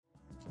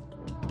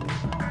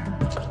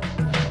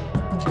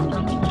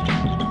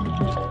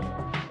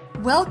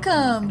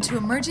Welcome to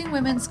Emerging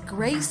Women's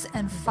Grace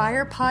and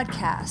Fire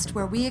podcast,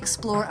 where we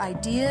explore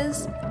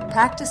ideas,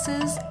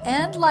 practices,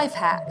 and life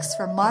hacks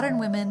for modern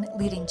women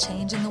leading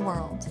change in the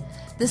world.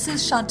 This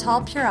is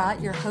Chantal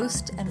Purat, your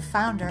host and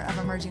founder of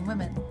Emerging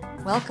Women.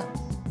 Welcome.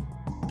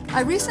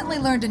 I recently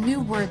learned a new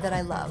word that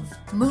I love,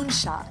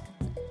 moonshot.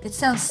 It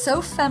sounds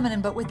so feminine,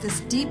 but with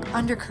this deep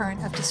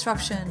undercurrent of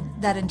disruption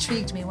that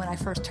intrigued me when I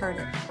first heard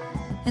it.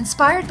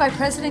 Inspired by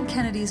President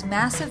Kennedy's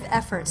massive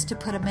efforts to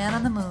put a man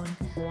on the moon,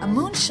 a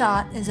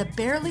moonshot is a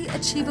barely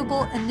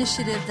achievable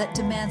initiative that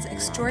demands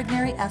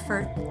extraordinary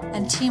effort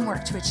and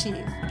teamwork to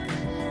achieve.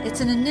 It's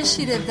an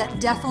initiative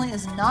that definitely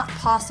is not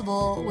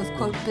possible with,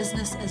 quote,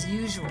 business as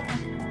usual.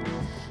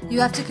 You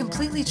have to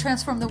completely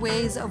transform the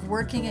ways of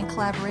working in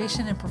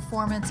collaboration and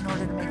performance in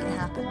order to make it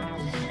happen.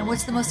 And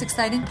what's the most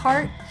exciting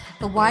part?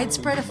 The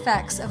widespread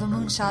effects of a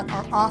moonshot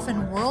are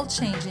often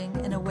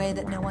world-changing in a way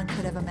that no one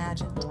could have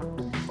imagined.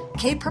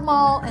 Kate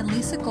Purmal and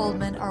Lisa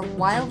Goldman are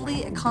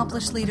wildly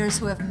accomplished leaders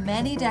who have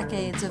many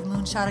decades of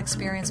moonshot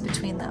experience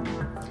between them.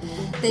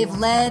 They've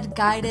led,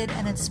 guided,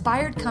 and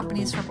inspired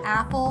companies from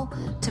Apple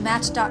to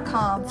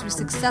Match.com through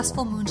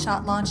successful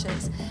moonshot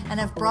launches and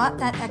have brought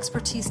that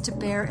expertise to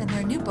bear in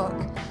their new book,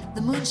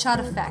 The Moonshot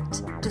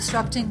Effect,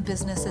 Disrupting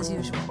Business as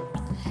Usual.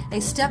 A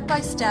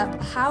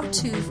step-by-step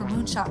how-to for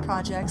moonshot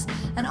projects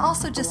and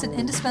also just an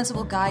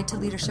indispensable guide to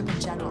leadership in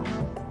general.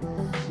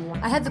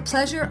 I had the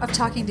pleasure of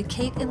talking to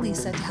Kate and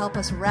Lisa to help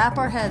us wrap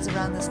our heads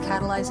around this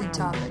catalyzing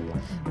topic.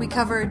 We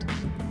covered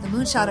the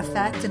moonshot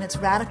effect and its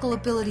radical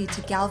ability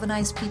to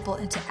galvanize people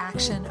into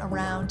action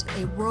around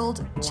a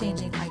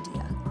world-changing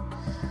idea.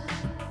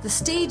 The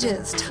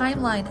stages,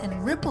 timeline,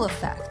 and ripple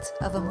effect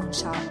of a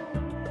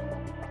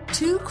moonshot.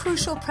 Two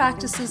crucial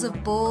practices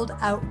of bold,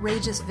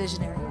 outrageous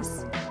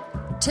visionaries.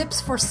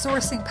 Tips for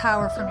sourcing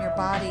power from your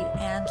body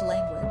and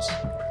language.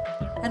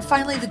 And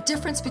finally, the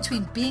difference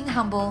between being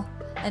humble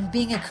and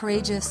being a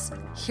courageous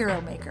hero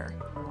maker.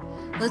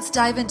 Let's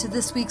dive into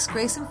this week's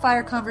Grace and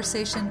Fire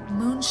conversation,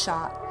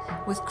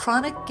 Moonshot, with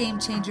chronic game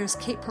changers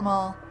Kate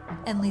Purmal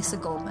and Lisa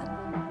Goldman.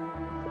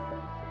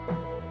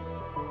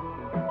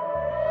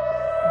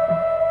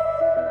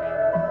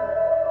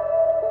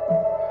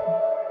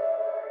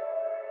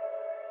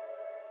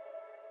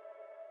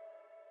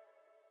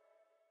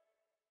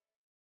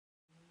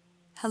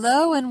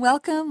 Hello and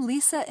welcome,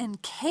 Lisa and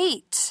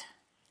Kate.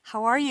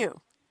 How are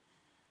you?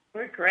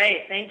 We're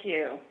great, thank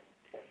you.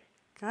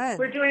 Good.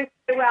 We're doing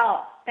very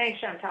well. Thanks,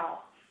 Chantal.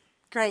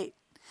 Great.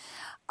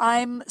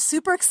 I'm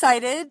super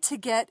excited to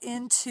get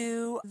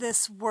into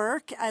this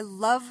work. I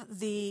love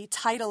the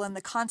title and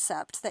the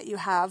concept that you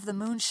have, the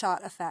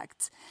moonshot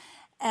effect.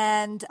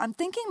 And I'm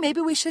thinking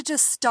maybe we should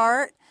just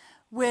start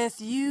with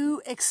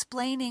you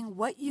explaining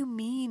what you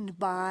mean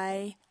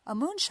by a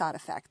moonshot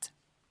effect.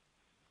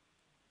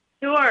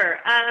 Sure.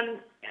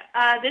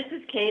 This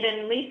is Kate,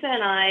 and Lisa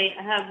and I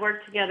have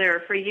worked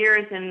together for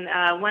years,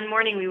 and one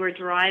morning we were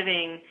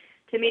driving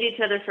to meet each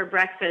other for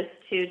breakfast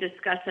to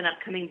discuss an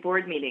upcoming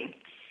board meeting.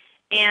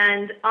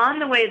 And on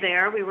the way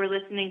there, we were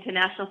listening to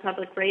National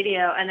Public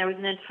Radio, and there was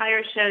an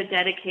entire show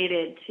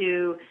dedicated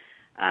to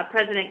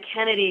President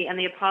Kennedy and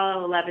the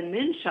Apollo 11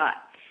 moonshot.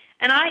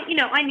 And I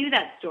knew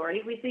that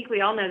story. We think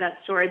we all know that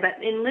story,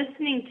 but in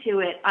listening to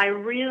it, I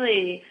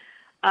really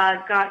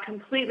got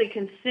completely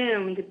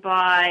consumed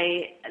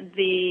by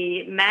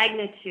the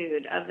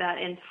magnitude of that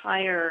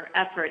entire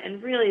effort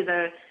and really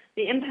the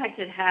impact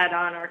it had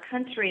on our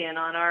country and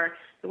on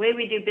the way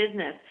we do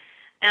business.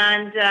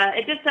 And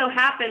it just so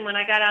happened when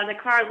I got out of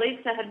the car,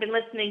 Lisa had been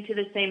listening to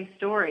the same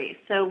story.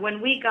 So when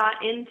we got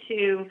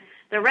into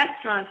the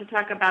restaurant to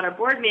talk about our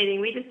board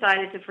meeting, we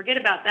decided to forget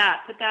about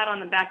that, put that on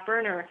the back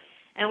burner,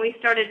 and we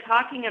started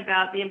talking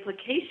about the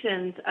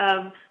implications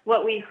of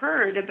what we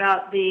heard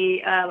about the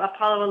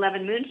Apollo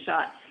 11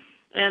 moonshot.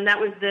 And that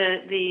was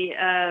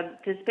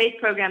the space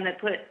program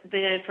that put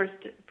the first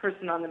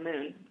person on the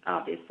moon,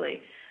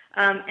 obviously.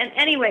 And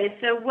anyway,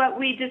 so what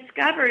we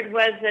discovered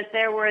was that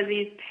there were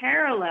these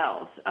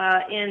parallels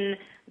in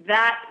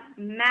that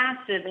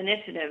massive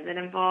initiative that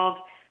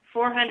involved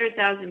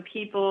 400,000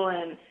 people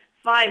and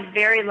 5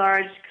 very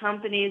large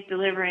companies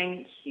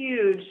delivering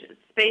huge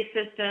space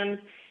systems,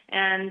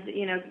 and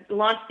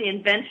launched the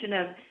invention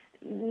of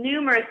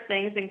numerous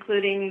things,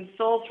 including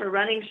soles for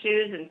running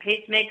shoes and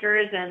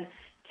pacemakers and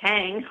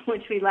Tang,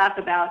 which we laugh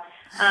about.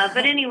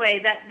 But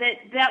anyway,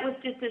 that was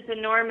just this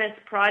enormous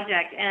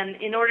project,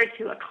 and in order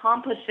to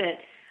accomplish it,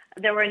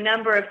 there were a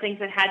number of things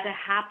that had to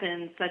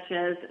happen, such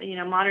as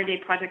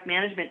modern-day project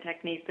management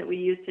techniques that we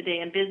use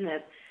today in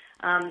business,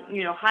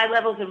 high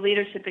levels of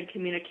leadership and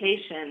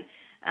communication.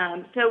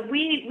 So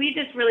we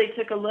just really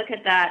took a look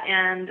at that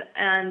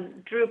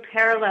and drew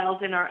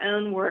parallels in our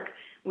own work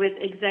with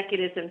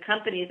executives and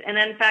companies. And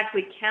in fact,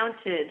 we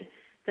counted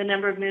the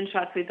number of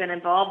moonshots we've been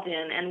involved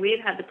in, and we've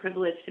had the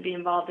privilege to be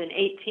involved in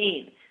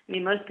 18. I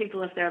mean, most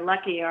people, if they're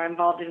lucky, are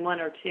involved in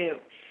 1 or 2.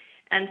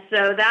 And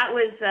so that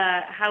was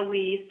how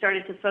we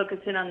started to focus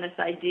in on this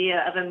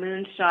idea of a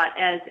moonshot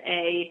as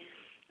a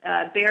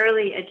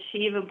barely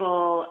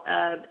achievable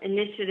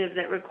initiative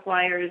that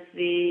requires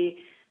the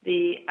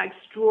the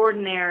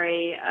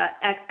extraordinary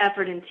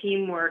effort and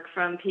teamwork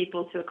from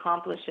people to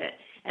accomplish it,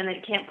 and that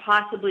it can't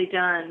possibly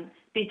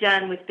be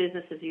done with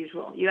business as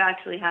usual. You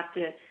actually have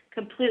to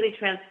completely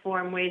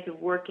transform ways of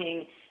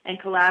working and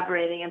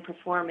collaborating and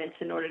performance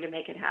in order to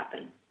make it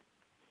happen.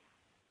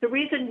 The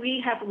reason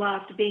we have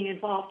loved being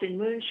involved in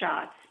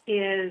Moonshots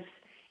is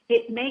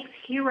it makes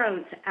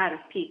heroes out of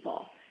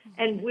people,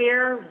 and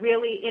we're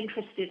really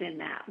interested in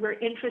that. We're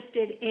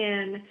interested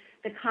in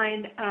the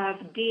kind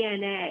of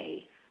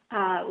DNA,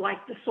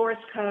 like the source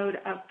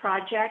code of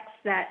projects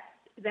that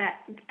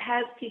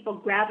has people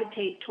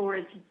gravitate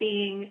towards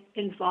being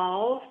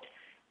involved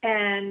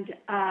and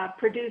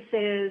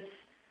produces,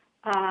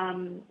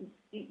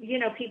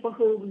 people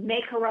who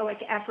make heroic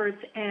efforts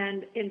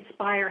and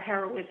inspire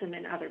heroism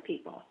in other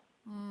people.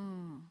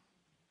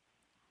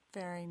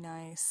 Very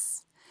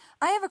nice.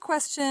 I have a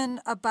question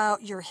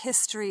about your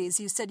histories.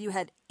 You said you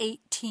had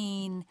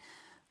 18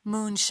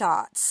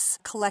 moonshots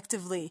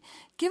collectively.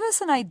 Give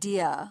us an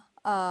idea,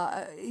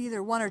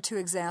 either one or two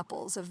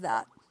examples of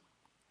that.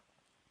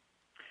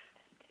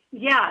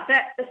 Yeah,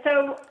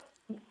 so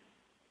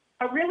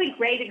a really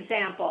great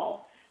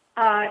example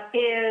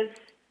is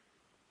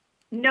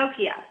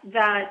Nokia,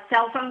 the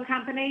cell phone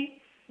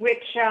company,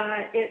 which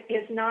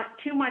is not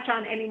too much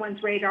on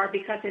anyone's radar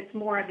because it's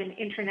more of an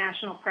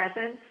international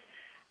presence.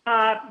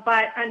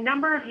 But a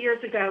number of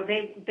years ago,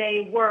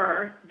 they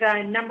were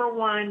the number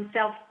one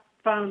cell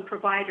phone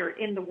provider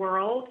in the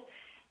world.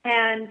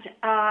 And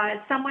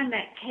someone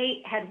that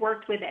Kate had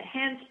worked with at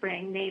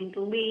Handspring named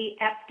Lee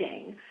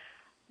Epting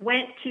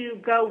went to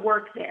go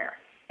work there.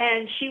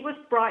 And she was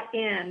brought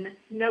in.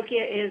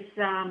 Nokia is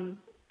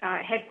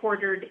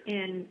headquartered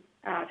in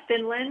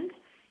Finland.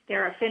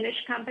 They're a Finnish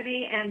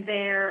company, and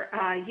their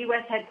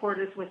U.S.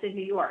 headquarters was in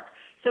New York.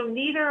 So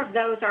neither of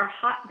those are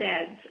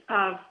hotbeds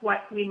of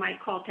what we might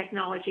call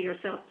technology or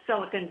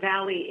Silicon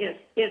Valley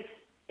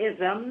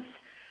isms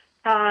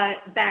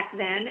back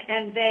then,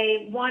 and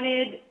they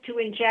wanted to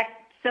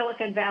inject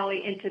Silicon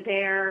Valley into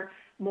their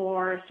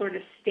more sort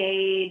of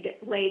staid,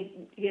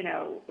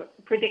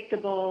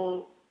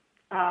 predictable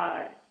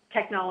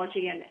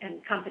technology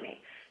and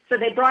company. So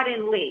they brought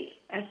in Lee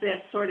as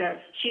this sort of,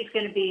 she's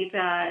going to be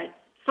the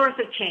source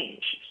of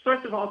change,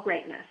 source of all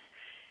greatness.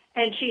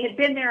 And she had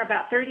been there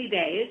about 30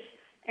 days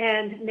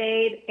and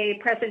made a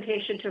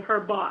presentation to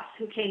her boss,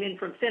 who came in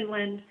from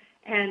Finland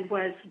and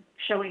was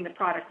showing the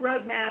product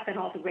roadmap and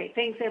all the great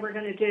things they were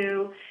going to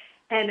do.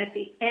 And at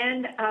the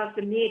end of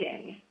the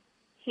meeting,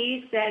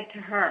 he said to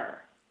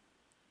her,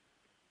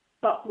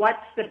 "But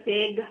what's the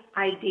big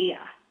idea?"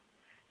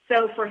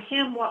 So for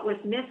him, what was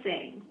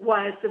missing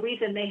was the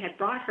reason they had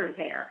brought her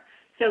there.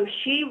 So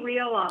she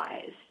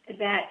realized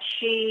that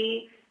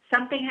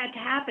something had to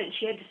happen.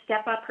 She had to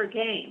step up her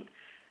game.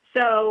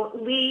 So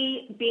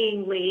Lee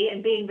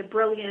and being the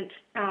brilliant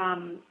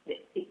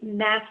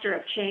master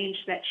of change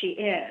that she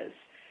is,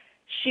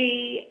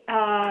 she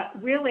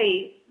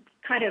really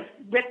kind of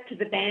ripped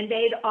the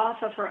Band-Aid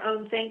off of her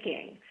own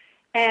thinking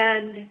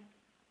and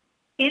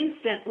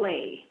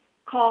instantly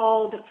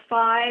called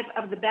 5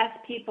 of the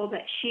best people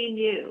that she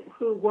knew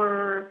who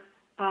were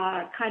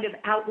kind of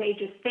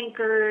outrageous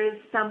thinkers.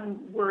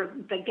 Some were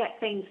the get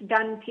things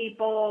done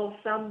people.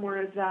 Some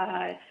were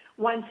the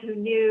ones who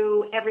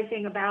knew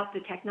everything about the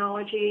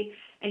technology.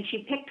 And she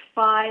picked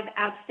 5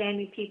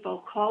 outstanding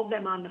people, called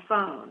them on the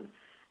phone,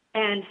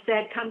 and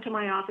said, "Come to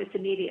my office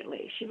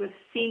immediately." She was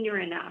senior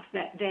enough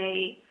that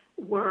they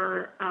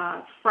were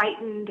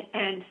frightened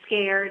and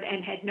scared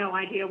and had no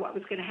idea what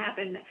was going to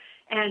happen.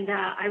 And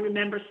I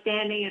remember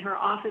standing in her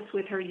office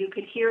with her. You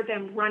could hear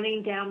them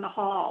running down the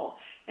hall,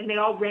 and they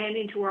all ran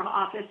into her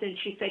office, and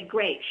she said,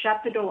 "Great,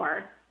 shut the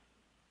door.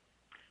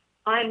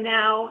 I'm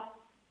now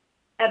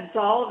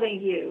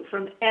absolving you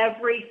from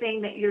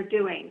everything that you're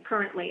doing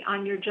currently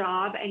on your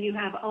job, and you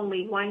have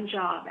only one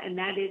job, and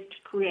that is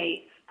to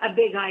create a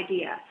big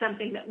idea,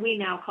 something that we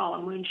now call a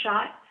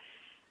moonshot."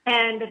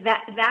 And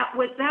that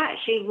was that.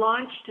 She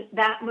launched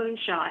that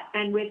moonshot,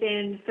 and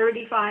within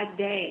 35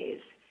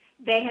 days,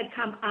 they had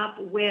come up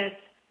with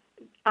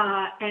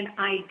an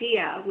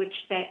idea,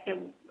 which they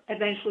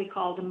eventually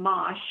called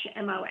Mosh,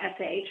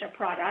 M-O-S-H, a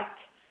product,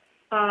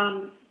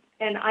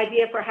 an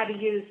idea for how to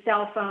use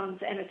cell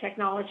phones and a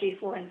technology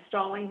for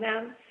installing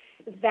them,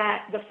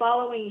 that the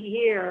following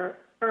year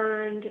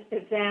earned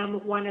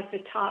them one of the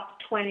top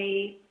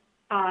 20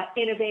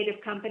 innovative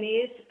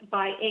companies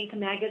by Inc.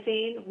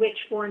 magazine, which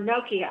for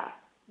Nokia,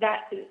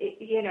 that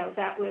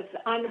was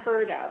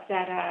unheard of,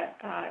 that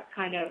a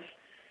kind of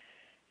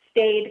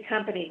staid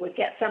company would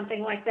get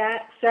something like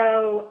that.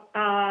 So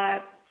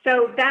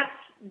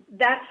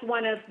that's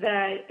one of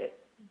the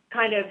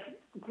kind of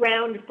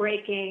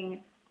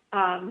groundbreaking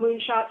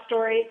moonshot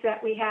stories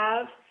that we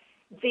have.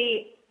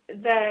 The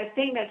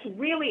thing that's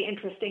really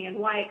interesting and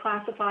why it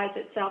classifies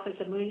itself as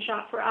a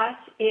moonshot for us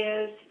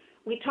is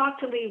we talked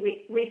to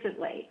Lee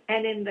recently,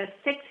 and in the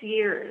 6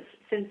 years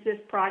since this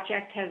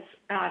project has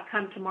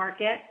come to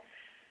market,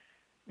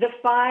 the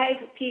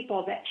 5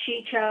 people that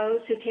she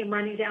chose who came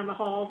running down the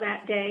hall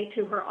that day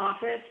to her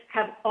office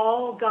have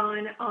all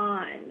gone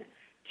on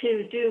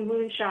to do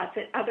moonshots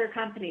at other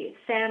companies,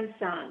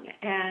 Samsung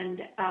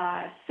and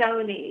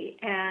Sony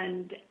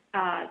and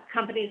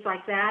companies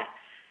like that,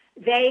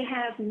 they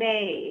have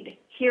made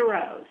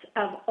heroes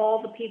of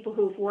all the people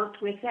who've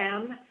worked with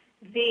them.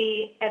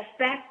 The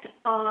effect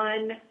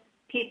on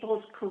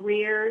people's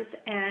careers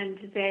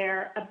and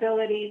their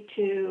ability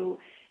to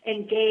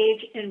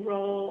engage,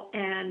 enroll,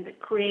 and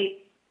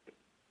create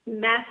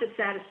massive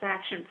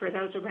satisfaction for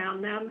those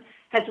around them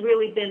has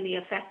really been the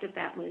effect of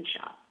that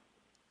moonshot.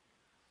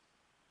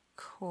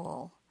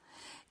 Cool.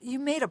 You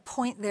made a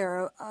point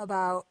there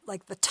about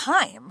like the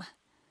time.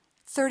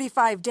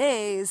 35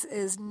 days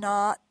is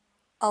not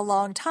a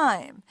long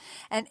time.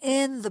 And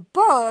in the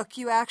book,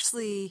 you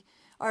actually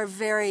are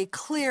very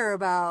clear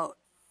about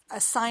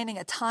assigning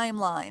a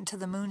timeline to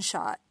the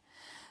moonshot.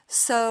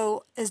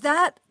 So is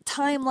that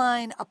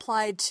timeline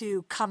applied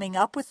to coming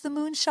up with the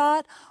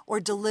moonshot or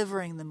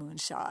delivering the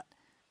moonshot?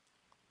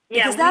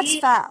 Because that's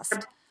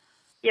fast.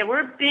 Yeah,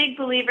 we're big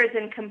believers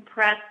in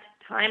compressed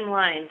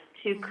timelines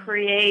to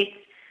create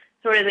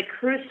sort of the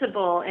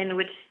crucible in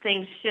which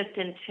things shift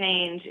and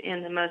change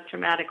in the most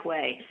dramatic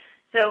way.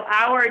 So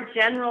our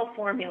general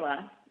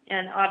formula,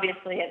 and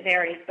obviously it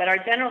varies, but our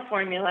general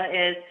formula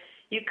is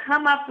you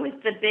come up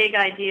with the big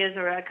ideas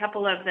or a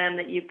couple of them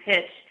that you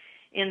pitch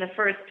in the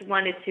first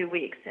 1 to 2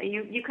 weeks. So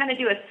you kind of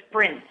do a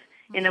sprint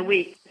in a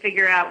week to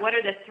figure out what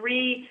are the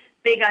 3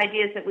 big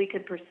ideas that we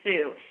could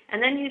pursue.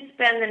 And then you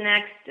spend the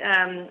next,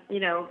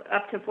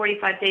 up to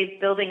 45 days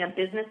building a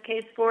business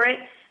case for it.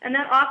 And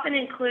that often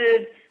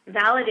includes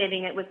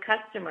validating it with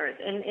customers.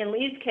 In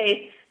Lee's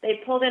case,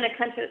 they pulled in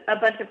a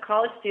bunch of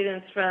college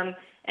students from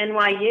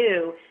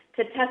NYU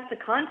to test the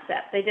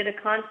concept. They did a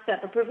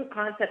proof of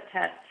concept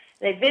test.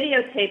 They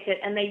videotaped it,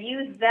 and they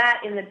used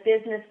that in the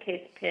business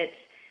case pitch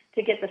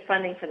to get the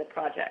funding for the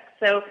project.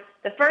 So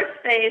the first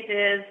phase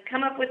is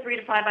come up with 3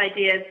 to 5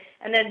 ideas,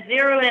 and then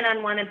zero in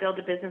on one and build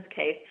a business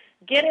case.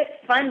 Get it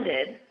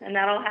funded, and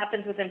that all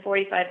happens within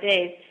 45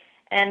 days,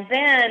 and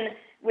then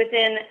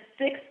within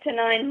 6 to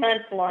 9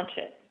 months, launch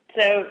it.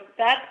 So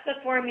that's the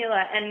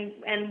formula,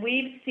 and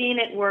we've seen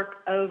it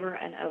work over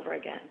and over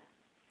again.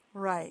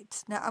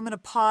 Right. Now I'm going to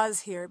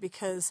pause here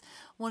because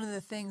one of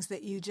the things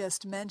that you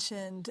just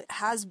mentioned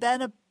has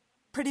been a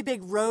pretty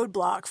big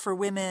roadblock for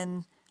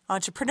women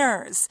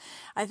entrepreneurs.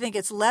 I think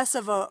it's less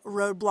of a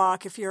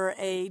roadblock if you're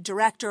a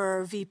director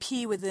or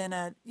VP within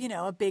a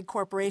big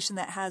corporation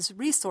that has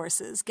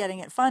resources. Getting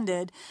it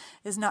funded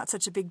is not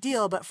such a big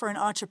deal, but for an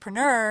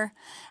entrepreneur,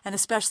 and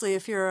especially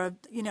if you're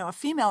a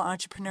female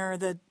entrepreneur,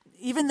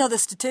 even though the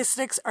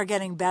statistics are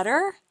getting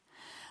better,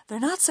 they're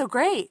not so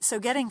great. So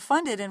getting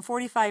funded in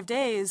 45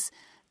 days,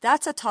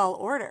 that's a tall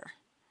order.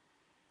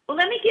 Well,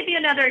 let me give you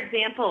another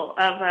example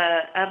of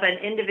an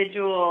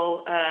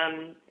individual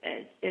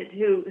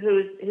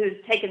who's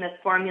taken this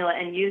formula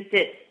and used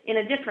it in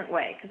a different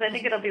way, because I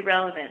think it'll be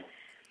relevant.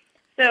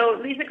 So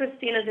Lisa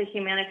Christina is a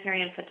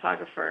humanitarian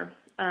photographer.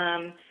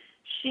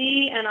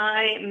 She and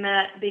I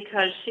met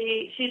because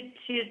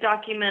she's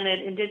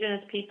documented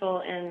indigenous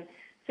people in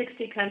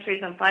 60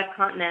 countries on 5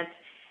 continents,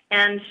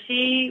 and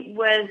she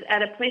was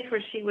at a place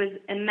where she was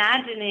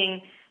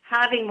imagining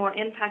having more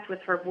impact with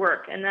her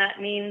work, and that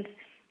means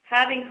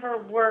having her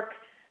work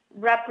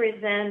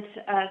represent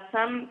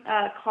some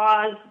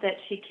cause that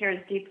she cares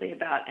deeply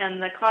about,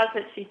 and the cause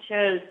that she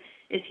chose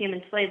is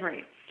human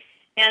slavery.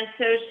 And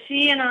so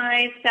she and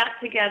I sat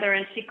together,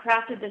 and she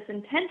crafted this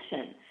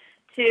intention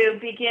to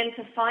begin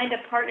to find a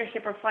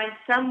partnership or find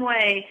some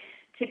way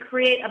to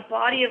create a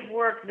body of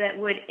work that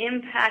would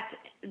impact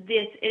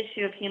this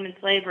issue of human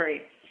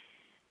slavery.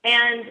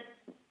 And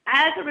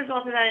as a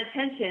result of that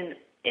intention,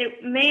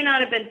 it may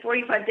not have been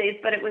 45 days,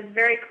 but it was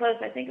very close.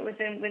 I think it was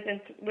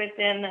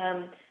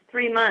within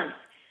 3 months.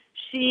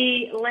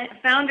 She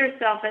found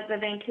herself at the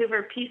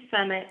Vancouver Peace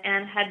Summit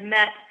and had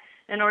met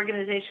an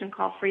organization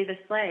called Free the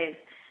Slaves,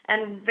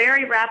 and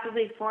very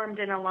rapidly formed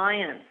an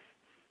alliance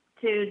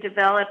to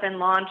develop and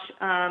launch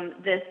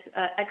this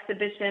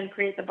exhibition,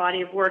 create the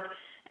body of work,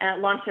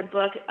 launch a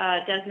book.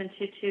 Desmond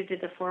Tutu did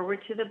the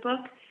foreword to the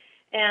book.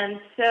 And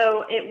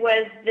so it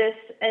was this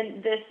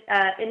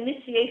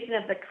initiation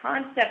of the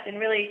concept and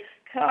really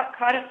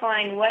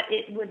codifying what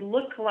it would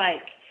look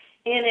like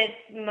in its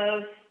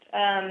most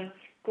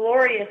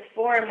glorious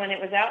form when it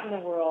was out in the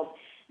world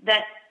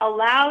that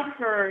allowed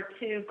her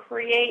to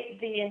create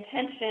the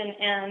intention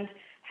and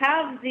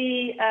have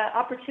the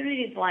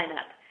opportunities line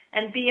up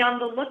and be on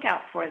the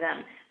lookout for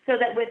them so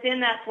that within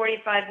that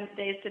 45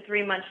 days to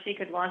 3 months she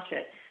could launch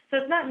it. So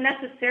it's not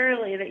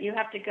necessarily that you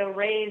have to go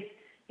raise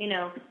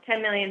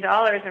 $10 million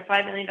or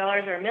 $5 million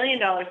or $1 million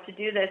to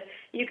do this.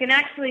 You can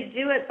actually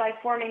do it by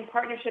forming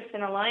partnerships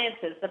and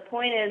alliances. The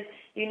point is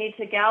you need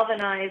to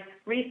galvanize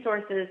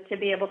resources to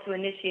be able to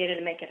initiate it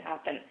and make it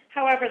happen,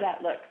 however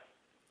that looks.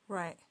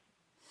 Right.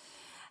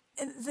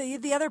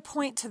 The other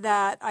point to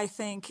that, I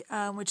think,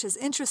 which is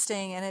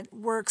interesting, and it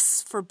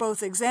works for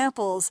both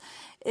examples,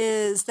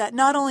 is that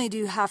not only do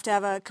you have to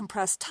have a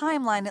compressed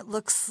timeline, it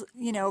looks,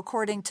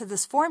 according to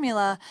this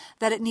formula,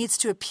 that it needs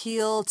to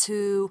appeal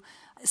to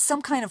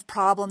some kind of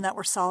problem that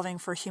we're solving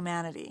for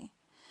humanity.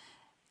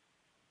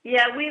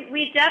 Yeah,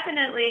 we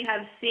definitely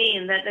have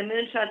seen that the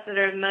moonshots that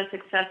are most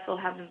successful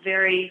have a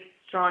very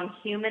strong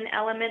human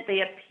element.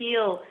 They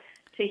appeal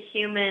to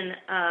human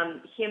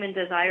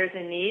desires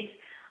and needs.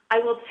 I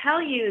will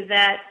tell you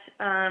that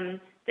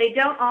they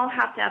don't all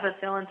have to have a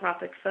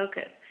philanthropic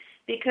focus,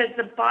 because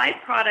the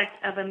byproduct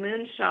of a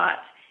moonshot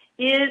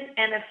is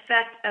an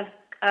effect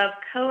of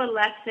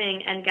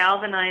coalescing and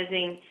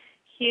galvanizing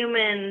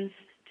humans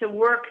to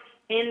work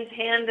in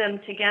tandem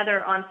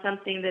together on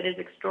something that is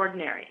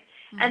extraordinary.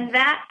 Mm-hmm. And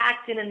that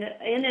act in and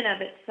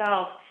of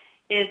itself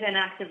is an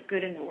act of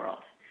good in the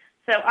world.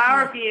 So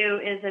our view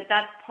is that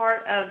that's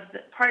part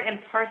and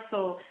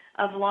parcel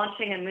of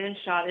launching a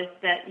moonshot, is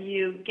that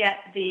you get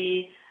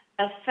the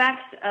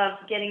effects of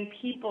getting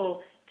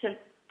people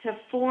to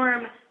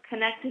form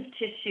connective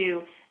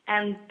tissue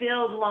and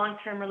build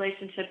long-term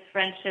relationships,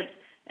 friendships,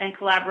 and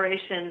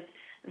collaborations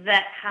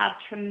that have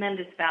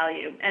tremendous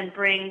value and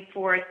bring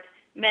forth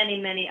many,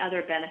 many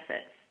other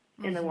benefits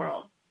in the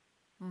world.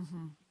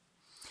 Mm-hmm.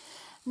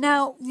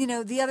 Now,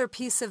 the other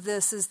piece of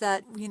this is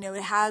that,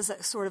 it has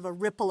a sort of a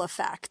ripple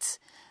effect.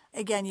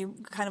 Again,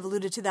 you kind of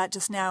alluded to that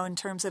just now in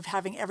terms of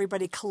having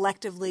everybody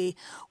collectively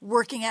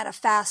working at a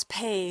fast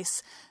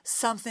pace,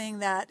 something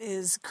that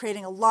is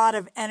creating a lot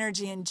of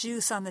energy and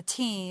juice on the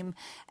team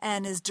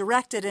and is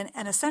directed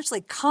and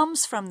essentially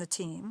comes from the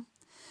team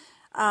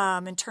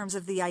in terms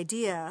of the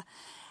idea.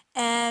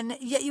 And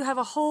yet you have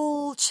a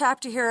whole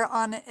chapter here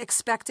on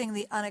expecting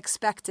the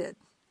unexpected.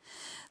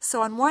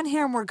 So on one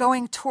hand, we're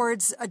going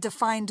towards a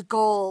defined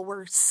goal.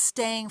 We're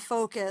staying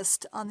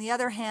focused. On the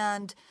other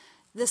hand,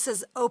 this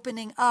is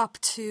opening up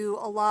to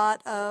a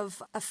lot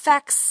of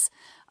effects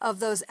of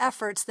those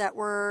efforts that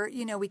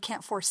we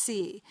can't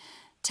foresee.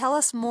 Tell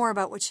us more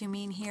about what you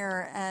mean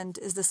here, and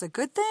is this a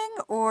good thing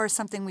or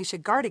something we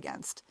should guard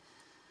against?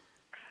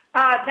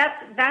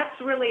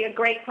 That's really a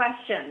great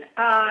question.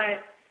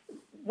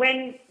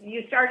 When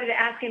you started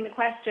asking the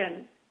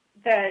question,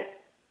 the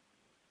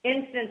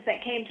instance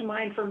that came to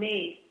mind for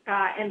me,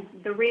 and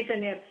the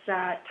reason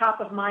it's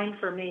top of mind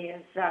for me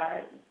is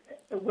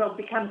will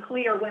become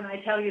clear when I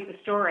tell you the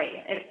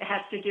story. It has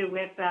to do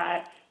with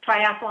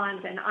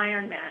triathlons and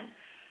Ironman.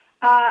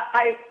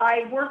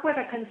 I work with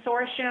a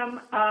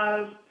consortium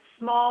of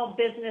small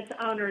business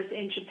owners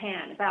in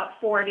Japan, about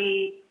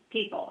 40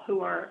 people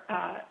who are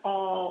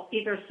all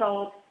either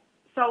solo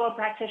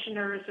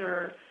practitioners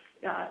or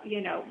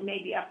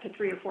maybe up to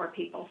 3 or 4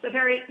 people. So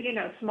very,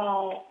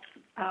 small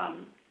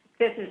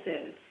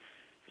businesses,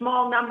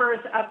 small numbers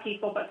of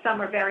people, but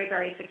some are very,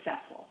 very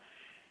successful.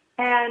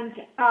 And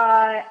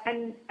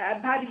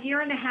about a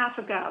year and a half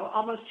ago,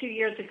 almost 2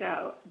 years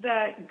ago,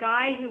 the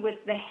guy who was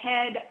the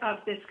head of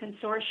this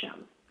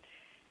consortium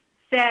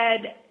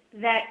said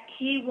that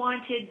he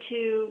wanted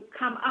to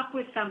come up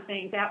with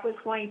something that was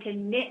going to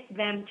knit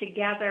them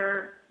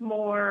together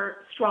more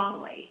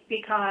strongly,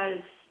 because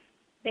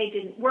they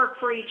didn't work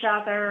for each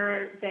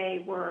other,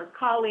 they were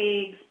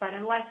colleagues, but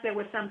unless there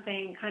was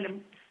something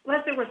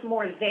unless there was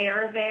more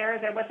there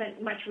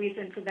wasn't much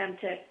reason for them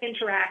to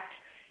interact.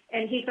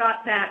 And he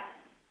thought that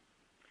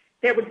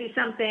there would be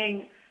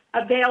something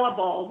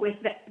available with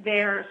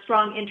their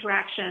strong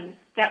interaction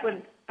that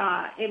would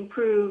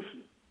improve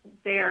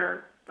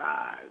their,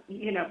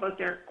 both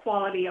their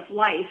quality of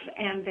life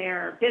and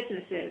their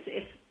businesses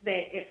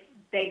if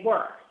they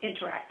were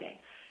interacting.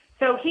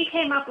 So he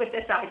came up with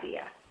this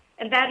idea,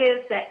 and that is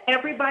that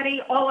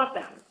everybody, all of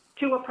them,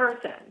 to a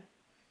person,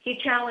 he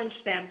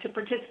challenged them to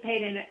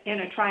participate in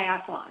a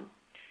triathlon.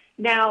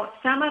 Now,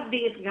 some of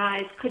these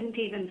guys couldn't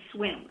even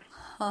swim.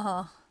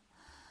 Uh-huh.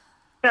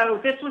 So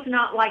this was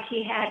not like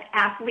he had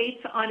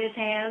athletes on his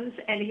hands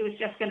and he was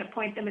just going to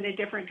point them in a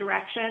different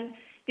direction.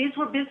 These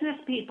were business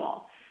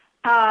people.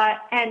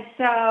 And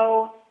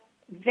so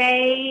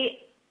they,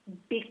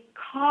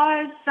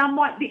 because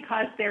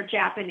they're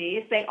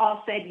Japanese, they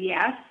all said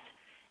yes,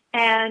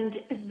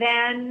 and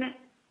then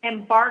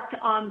embarked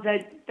on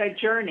the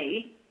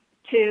journey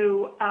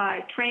to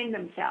train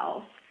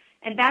themselves.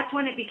 And that's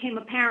when it became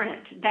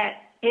apparent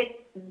that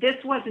this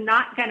was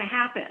not going to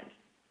happen,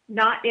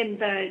 not in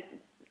the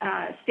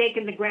stake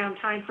in the ground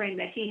time frame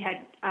that he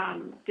had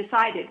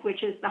decided,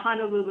 which is the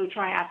Honolulu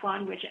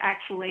Triathlon, which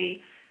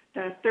actually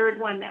the third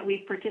one that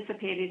we've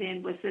participated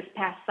in was this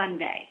past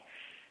Sunday.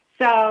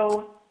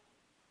 So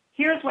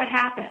here's what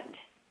happened.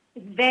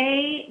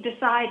 They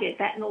decided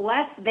that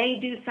unless they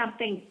do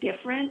something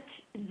different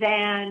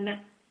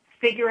than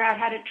figure out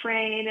how to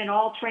train and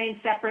all train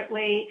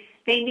separately,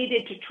 they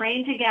needed to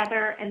train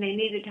together and they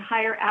needed to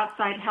hire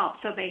outside help.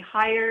 So they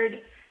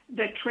hired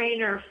the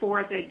trainer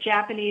for the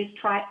Japanese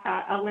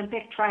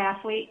Olympic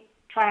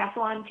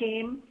triathlon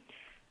team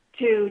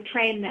to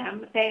train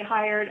them. They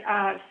hired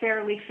a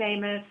fairly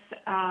famous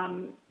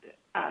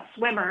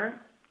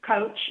swimmer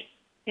coach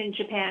in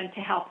Japan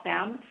to help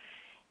them.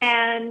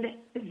 And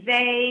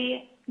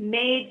they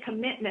made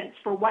commitments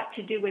for what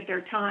to do with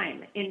their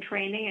time in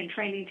training and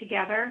training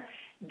together.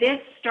 This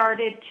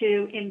started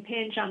to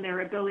impinge on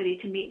their ability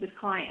to meet with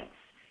clients.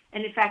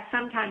 And in fact,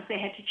 sometimes they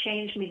had to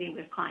change meeting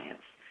with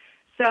clients.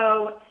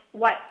 So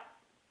what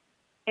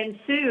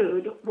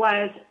ensued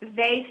was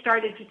they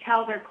started to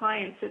tell their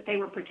clients that they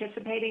were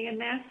participating in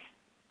this.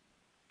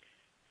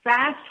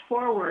 Fast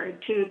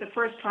forward to the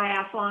first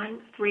triathlon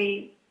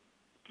three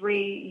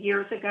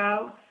years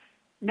ago,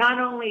 not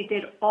only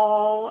did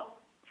all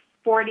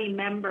 40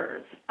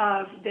 members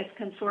of this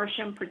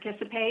consortium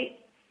participate,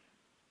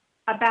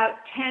 about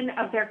 10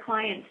 of their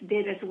clients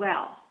did as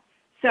well.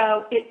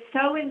 So it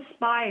so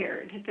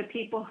inspired the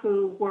people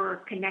who were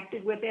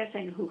connected with this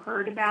and who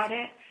heard about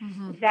it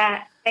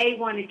that they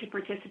wanted to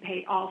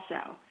participate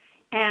also.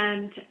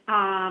 And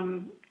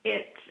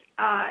it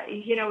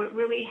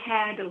really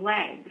had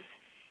legs.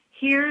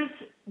 Here's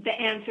the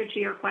answer to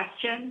your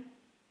question.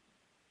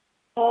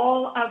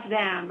 All of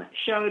them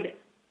showed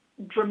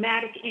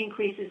dramatic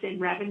increases in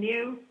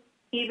revenue,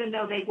 even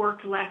though they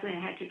worked less and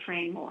had to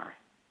train more.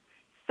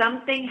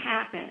 Something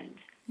happened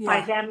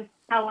by them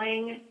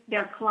telling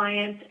their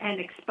clients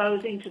and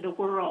exposing to the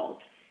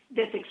world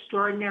this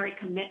extraordinary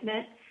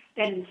commitment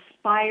that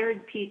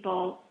inspired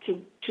people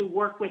to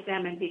work with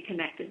them and be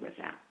connected with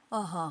them.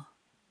 Uh-huh.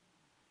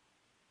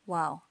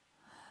 Wow.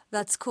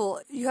 That's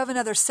cool. You have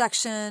another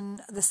section,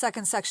 the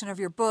second section of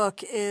your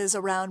book is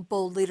around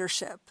bold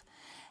leadership.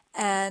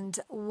 And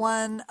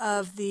one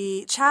of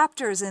the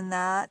chapters in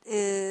that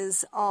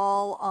is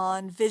all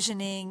on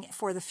visioning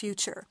for the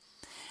future.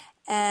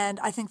 And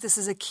I think this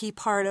is a key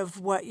part of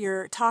what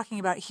you're talking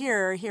about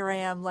here. Here I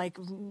am, like,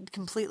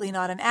 completely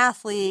not an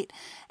athlete,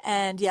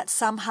 and yet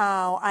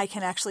somehow I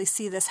can actually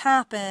see this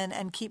happen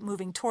and keep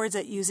moving towards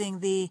it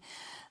using the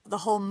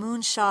whole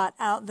moonshot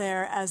out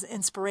there as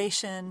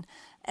inspiration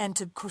and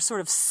to sort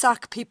of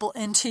suck people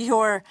into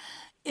your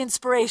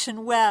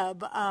inspiration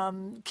web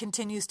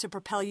continues to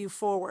propel you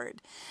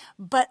forward.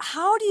 But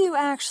how do you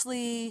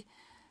actually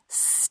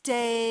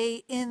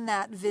stay in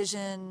that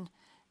vision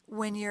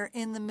when you're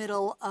in the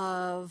middle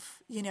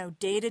of,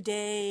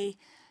 day-to-day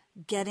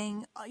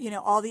getting,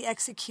 all the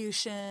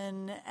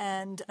execution?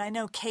 And I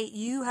know, Kate,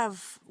 you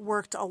have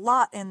worked a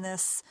lot in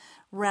this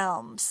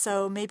realm.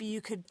 So maybe you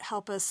could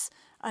help us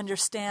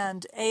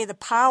understand, A, the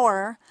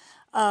power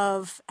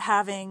of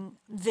having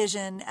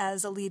vision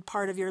as a lead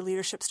part of your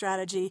leadership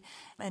strategy,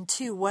 and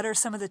 2, what are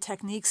some of the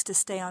techniques to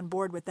stay on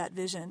board with that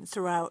vision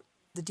throughout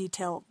the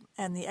detail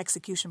and the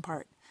execution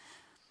part?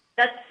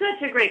 That's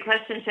such a great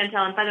question,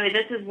 Chantel. And by the way,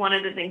 this is one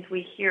of the things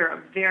we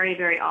hear very,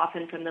 very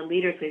often from the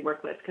leaders we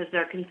work with, because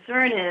their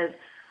concern is,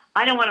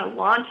 I don't want to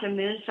launch a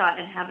moonshot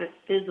and have it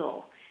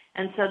fizzle.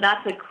 And so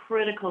that's a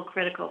critical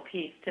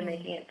piece to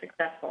making it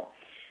successful.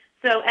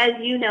 So as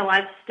you know,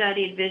 I've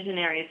studied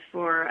visionaries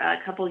for a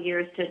couple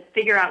years to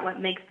figure out what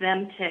makes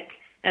them tick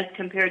as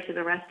compared to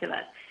the rest of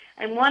us.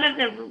 And one of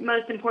the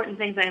most important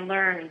things I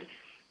learned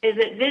is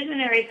that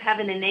visionaries have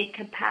an innate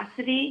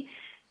capacity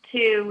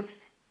to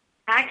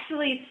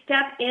actually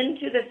step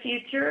into the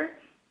future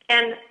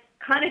and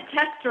kind of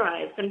test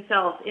drive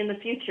themselves in the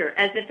future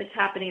as if it's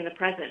happening in the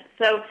present.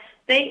 So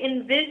they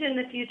envision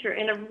the future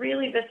in a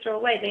really visceral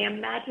way. They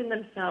imagine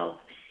themselves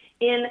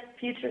in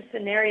future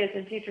scenarios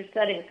and future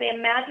settings. They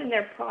imagine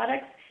their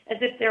products as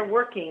if they're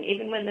working,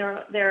 even when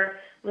they're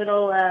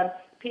little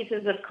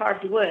pieces of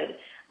carved wood.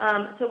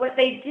 So what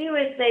they do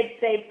is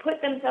they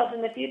put themselves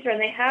in the future,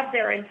 and they have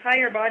their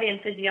entire body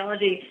and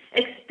physiology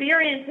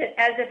experience it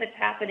as if it's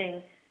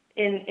happening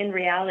in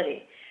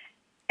reality.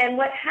 And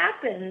what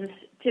happens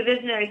to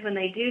visionaries when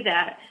they do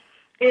that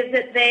is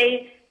that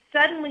they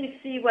suddenly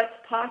see what's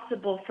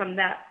possible from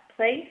that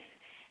place,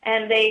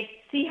 and they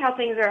see how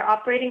things are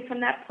operating from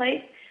that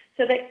place,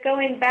 so that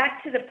going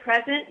back to the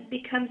present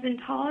becomes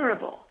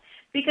intolerable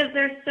because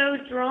they're so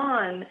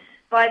drawn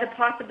by the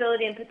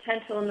possibility and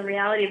potential and the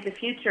reality of the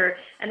future,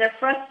 and they're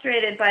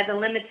frustrated by the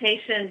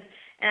limitations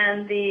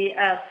and the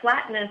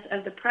flatness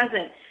of the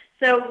present.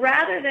 So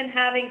rather than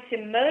having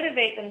to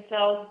motivate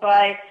themselves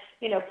by,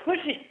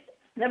 pushing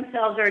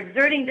themselves or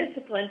exerting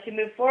discipline to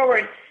move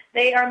forward,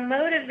 they are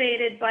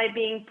motivated by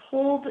being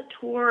pulled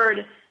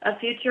toward a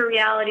future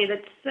reality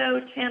that's so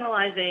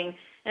tantalizing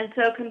and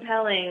so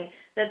compelling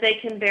that they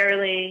can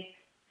barely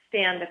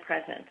stand the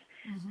present.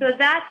 Mm-hmm. So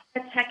that's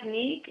a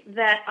technique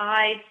that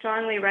I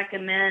strongly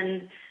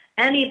recommend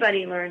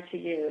anybody learn to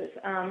use.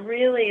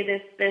 Really,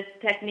 this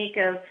technique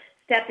of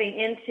stepping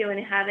into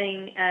and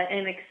having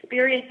an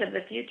experience of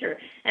the future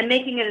and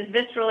making it as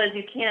visceral as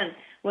you can.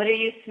 What are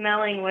you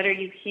smelling? What are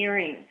you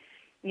hearing?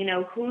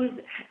 Who's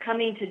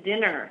coming to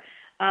dinner?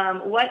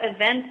 What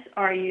events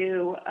are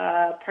you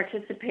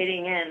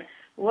participating in?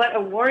 What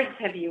awards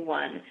have you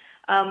won?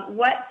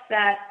 What's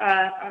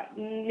that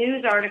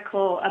news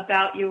article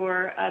about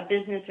your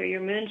business or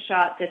your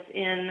moonshot that's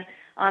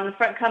on the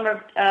front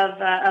cover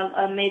of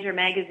a major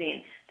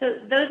magazine? So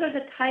those are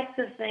the types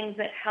of things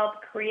that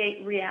help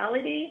create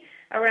reality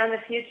around the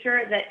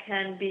future that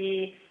can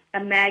be a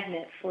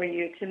magnet for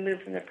you to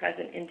move from the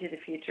present into the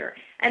future.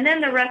 And then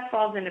the rest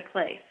falls into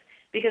place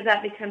because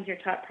that becomes your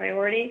top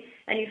priority,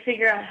 and you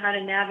figure out how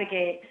to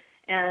navigate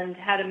and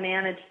how to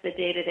manage the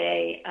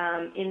day-to-day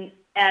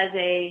as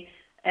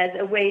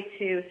a way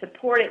to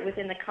support it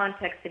within the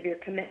context of your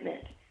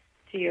commitment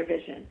your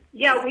vision?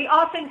 Yeah, we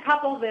often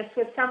couple this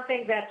with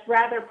something that's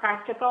rather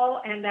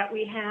practical and that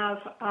we have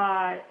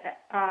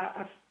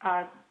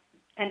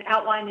an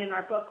outline in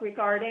our book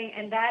regarding,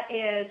 and that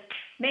is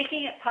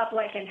making it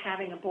public and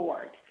having a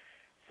board.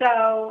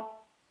 So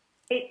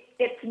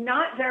it's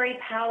not very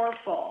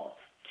powerful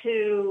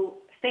to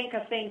think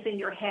of things in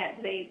your head.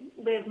 They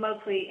live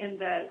mostly in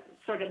the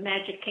sort of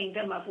magic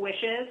kingdom of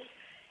wishes.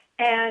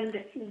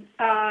 And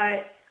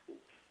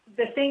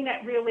the thing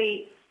that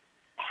really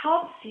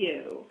helps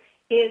you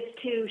is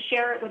to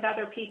share it with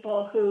other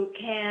people who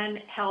can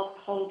help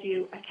hold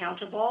you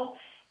accountable.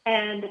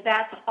 And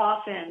that's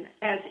often,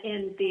 as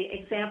in the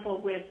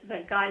example with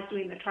the guys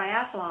doing the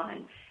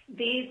triathlon,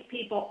 these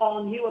people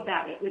all knew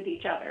about it with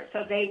each other.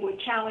 So they would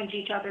challenge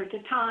each other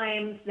to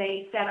times.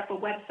 They set up a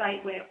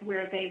website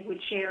where they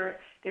would share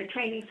their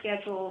training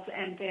schedules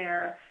and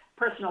their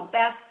personal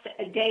bests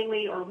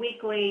daily or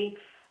weekly.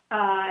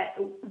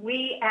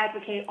 We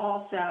advocate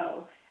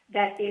also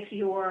that if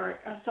you're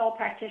a sole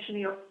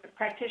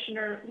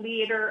practitioner,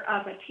 leader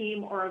of a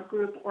team or a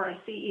group or a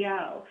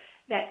CEO,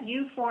 that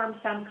you form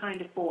some kind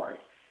of board.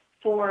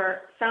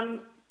 For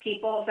some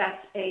people,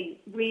 that's a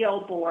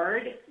real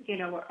board,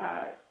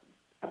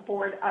 a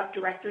board of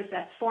directors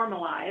that's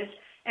formalized.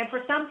 And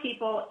for some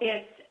people,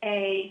 it's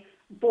a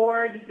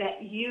board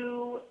that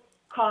you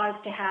cause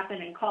to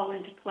happen and call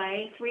into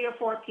play, 3 or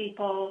 4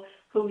 people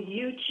who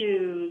you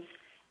choose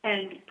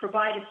and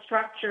provide a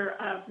structure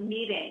of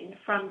meeting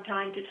from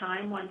time to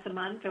time, once a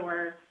month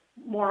or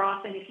more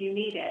often if you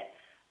need it.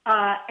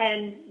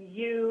 And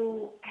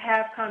you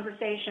have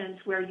conversations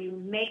where you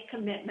make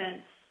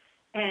commitments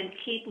and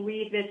keep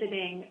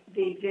revisiting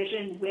the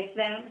vision with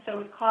them. So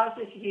it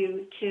causes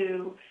you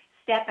to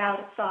step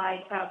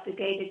outside of the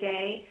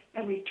day-to-day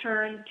and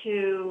return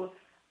to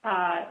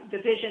the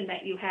vision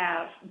that you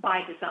have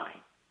by design.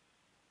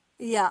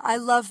 Yeah, I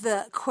love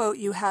the quote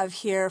you have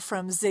here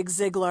from Zig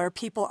Ziglar.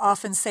 People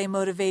often say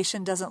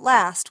motivation doesn't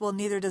last. Well,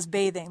 neither does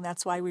bathing.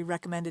 That's why we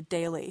recommend it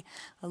daily.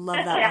 I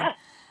love that one.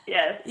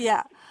 Yes.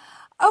 Yeah.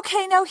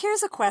 Okay, now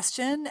here's a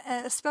question,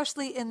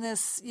 especially in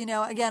this,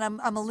 again,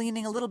 I'm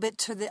leaning a little bit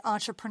to the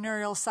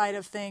entrepreneurial side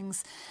of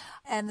things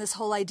and this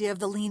whole idea of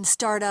the lean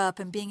startup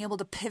and being able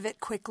to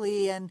pivot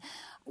quickly. And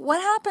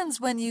what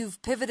happens when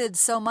you've pivoted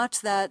so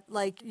much that,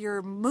 like,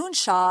 your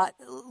Moonshot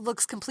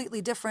looks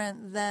completely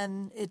different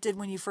than it did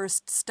when you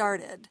first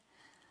started?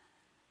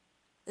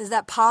 Is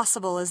that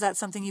possible? Is that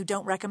something you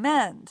don't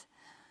recommend?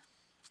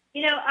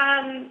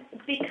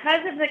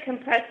 Because of the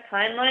compressed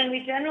timeline,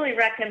 we generally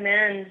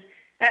recommend.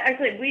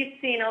 Actually, we've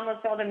seen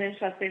almost all the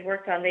moonshots we've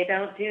worked on. They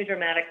don't do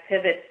dramatic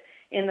pivots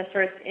in the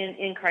first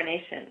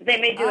incarnation. They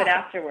may do it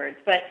afterwards,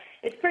 but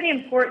it's pretty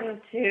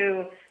important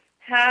to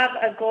have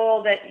a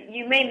goal that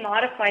you may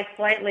modify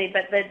slightly,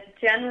 but the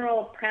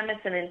general premise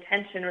and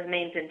intention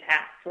remains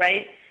intact,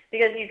 right?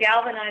 Because you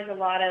galvanize a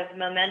lot of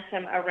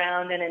momentum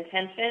around an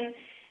intention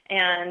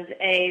and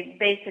a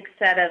basic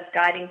set of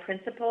guiding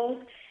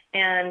principles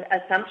and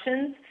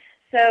assumptions.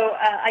 So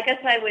I guess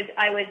I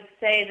would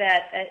say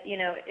that,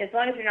 as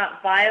long as you're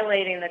not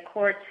violating the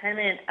core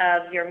tenet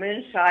of your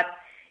moonshot,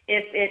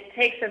 if it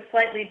takes a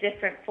slightly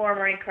different form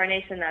or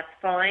incarnation, that's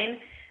fine.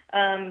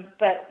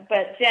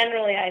 But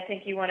generally, I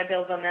think you want to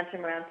build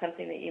momentum around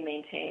something that you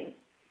maintain.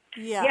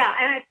 Yeah,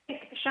 and I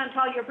think,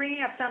 Chantal, you're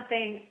bringing up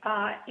something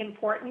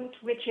important,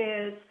 which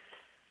is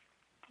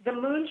the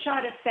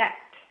moonshot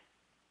effect.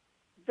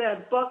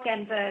 The book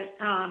and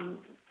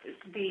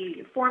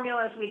the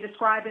formulas we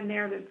describe in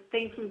there, the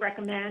things we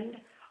recommend,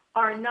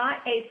 are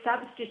not a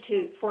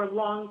substitute for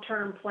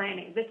long-term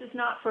planning. This is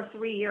not for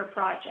 3-year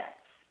projects.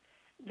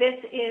 This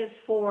is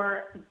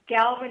for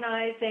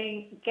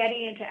galvanizing,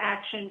 getting into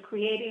action,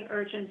 creating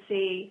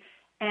urgency,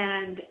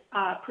 and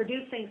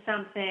producing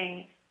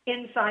something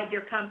inside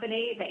your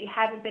company that you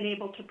haven't been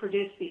able to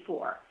produce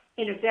before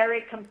in a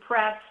very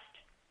compressed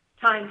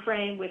time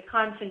frame with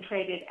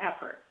concentrated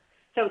effort.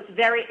 So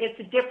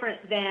it's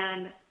different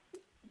than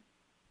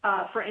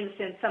for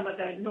instance, some of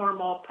the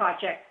normal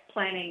project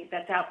planning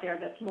that's out there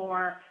that's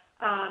more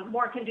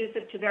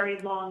conducive to very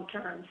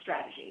long-term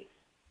strategies.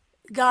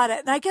 Got it.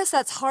 And I guess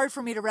that's hard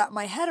for me to wrap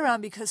my head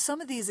around because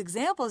some of these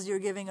examples you're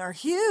giving are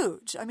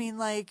huge. I mean,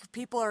 like,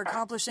 people are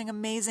accomplishing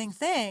amazing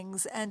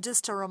things. And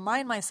just to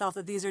remind myself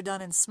that these are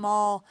done in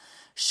small,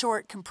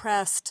 short,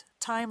 compressed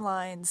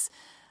timelines,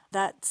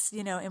 that's,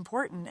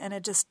 important. And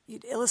it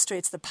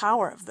illustrates the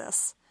power of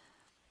this.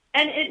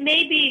 And it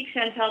may be,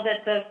 Chantal,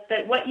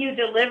 that what you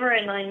deliver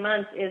in 9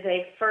 months is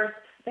a first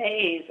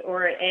phase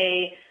or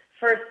a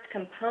first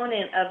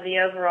component of the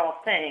overall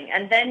thing.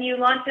 And then you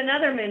launch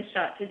another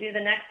moonshot to do the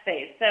next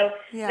phase. So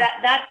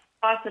that's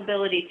a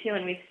possibility, too,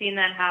 and we've seen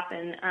that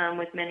happen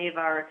with many of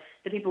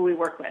the people we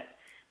work with.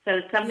 So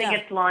something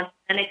gets launched,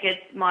 and it gets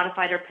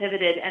modified or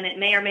pivoted, and it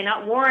may or may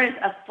not warrant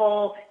a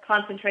full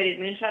concentrated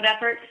moonshot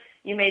effort.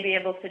 You may be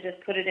able to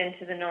just put it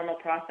into the normal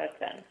process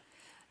then.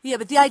 Yeah,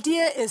 but the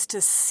idea is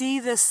to see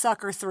this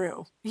sucker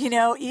through,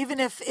 even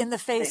if in the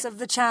face of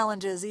the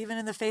challenges, even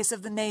in the face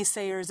of the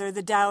naysayers or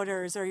the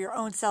doubters or your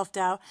own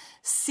self-doubt,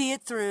 see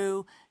it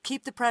through,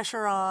 keep the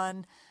pressure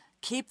on,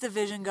 keep the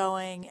vision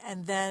going,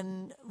 and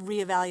then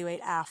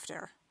reevaluate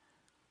after.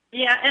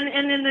 Yeah, and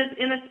in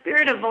the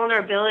spirit of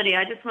vulnerability,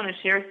 I just want to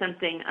share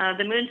something.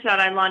 The Moonshot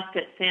I launched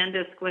at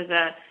SanDisk was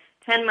a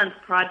 10-month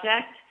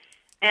project,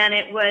 and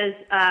it was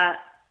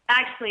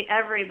actually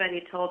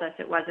everybody told us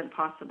it wasn't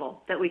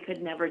possible, that we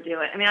could never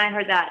do it. I mean, I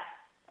heard that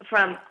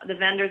from the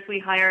vendors we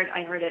hired.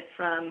 I heard it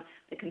from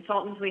the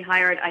consultants we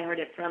hired. I heard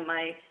it from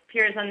my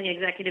peers on the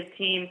executive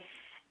team.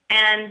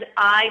 And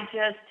I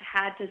just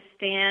had to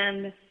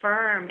stand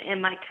firm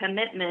in my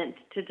commitment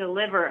to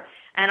deliver.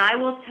 And I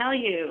will tell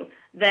you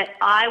that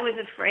I was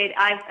afraid.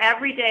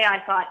 Every day I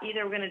thought,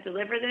 either we're going to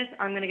deliver this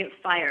or I'm going to get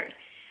fired.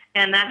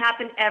 And that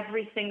happened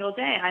every single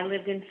day. I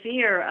lived in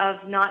fear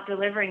of not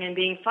delivering and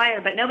being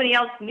fired, but nobody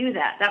else knew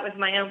that. That was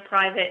my own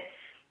private,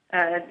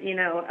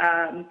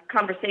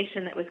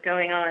 conversation that was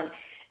going on.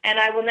 And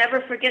I will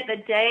never forget the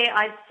day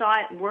I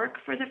saw it work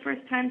for the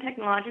first time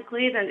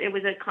technologically. That it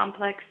was a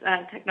complex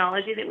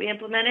technology that we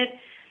implemented.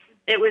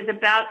 It was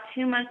about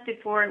 2 months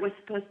before it was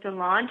supposed to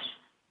launch.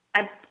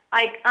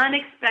 I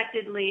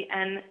unexpectedly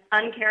and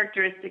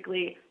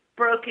uncharacteristically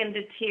broke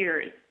into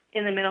tears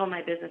in the middle of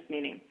my business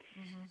meeting.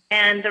 Mm-hmm.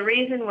 And the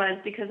reason was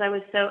because I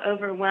was so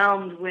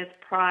overwhelmed with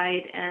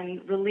pride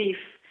and relief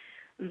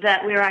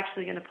that we were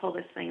actually going to pull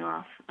this thing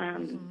off.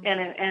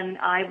 And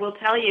I will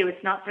tell you,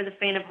 it's not for the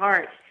faint of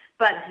heart.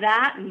 But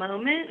that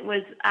moment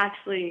was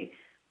actually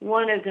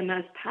one of the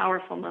most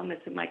powerful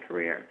moments of my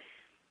career.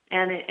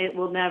 And I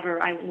will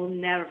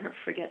never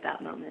forget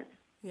that moment.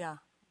 Yeah.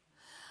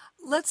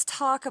 Let's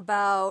talk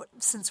about,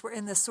 since we're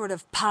in this sort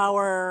of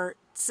power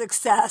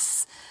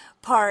success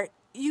part,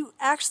 you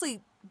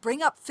actually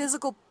bring up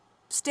physical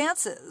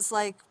stances,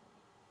 like,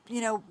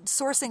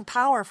 sourcing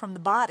power from the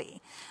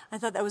body. I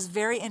thought that was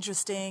very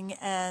interesting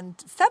and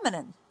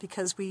feminine,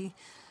 because we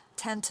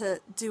tend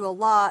to do a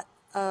lot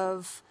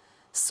of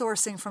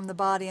sourcing from the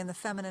body in the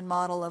feminine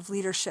model of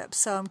leadership.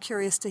 So I'm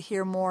curious to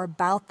hear more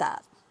about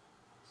that.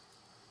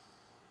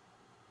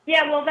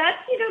 Yeah, well, that's,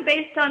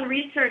 based on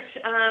research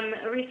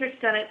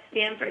done at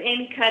Stanford.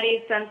 Amy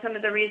Cuddy's done some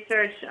of the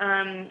research,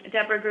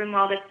 Deborah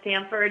Grunwald at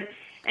Stanford,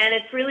 and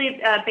it's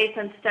really based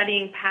on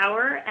studying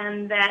power,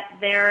 and that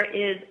there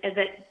is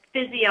that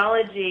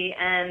physiology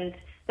and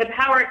the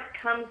power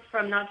comes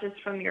from not just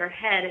from your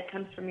head, it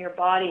comes from your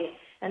body,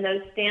 and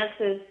those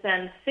stances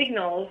send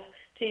signals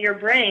to your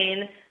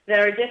brain that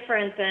are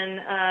different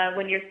than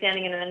when you're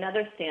standing in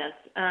another stance.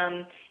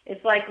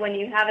 It's like when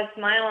you have a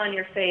smile on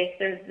your face,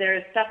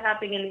 there's stuff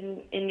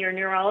happening in your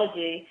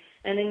neurology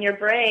and in your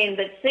brain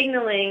that's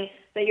signaling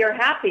that you're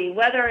happy,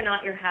 whether or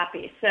not you're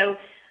happy. So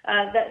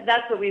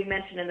that's what we've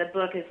mentioned in the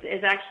book,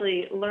 is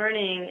actually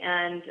learning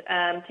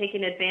and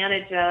taking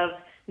advantage of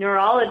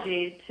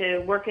neurology to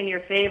work in your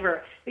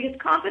favor. Because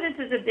confidence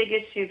is a big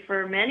issue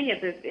for many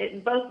of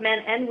both men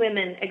and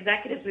women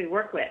executives we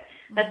work with.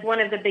 That's one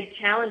of the big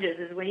challenges,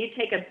 is when you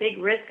take a big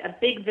risk, a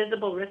big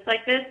visible risk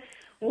like this,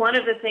 one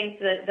of the things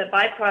that the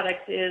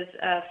byproduct is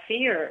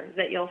fear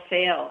that you'll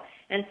fail.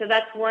 And so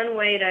that's one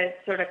way to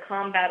sort of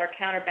combat or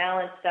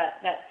counterbalance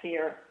that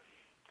fear.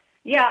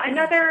 Yeah,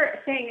 another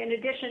thing, in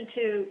addition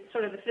to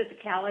sort of the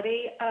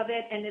physicality of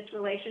it and its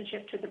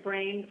relationship to the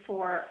brain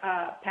for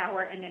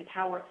power and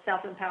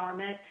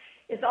self-empowerment,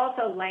 is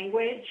also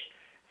language.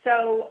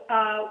 So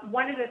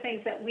one of the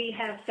things that we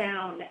have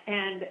found,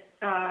 and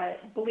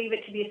believe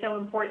it to be so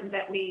important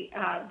that we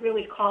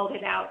really called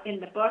it out in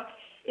the book,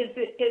 is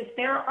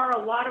there are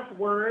a lot of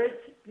words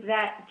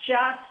that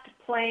just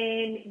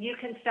plain, you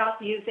can stop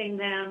using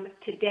them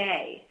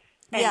today,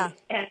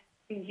 and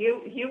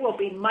you will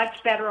be much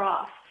better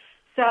off.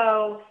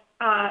 So,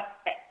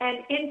 and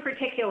in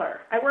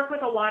particular, I work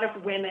with a lot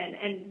of women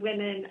and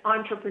women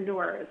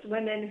entrepreneurs,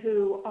 women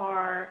who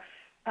are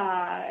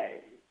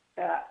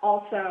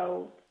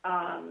also,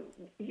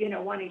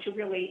 wanting to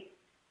really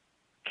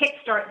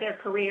kickstart their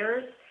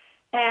careers.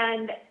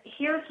 And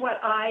here's what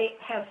I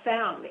have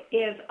found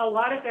is a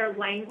lot of their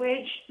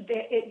language,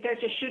 they're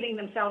just shooting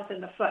themselves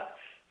in the foot.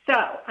 So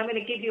I'm going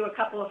to give you a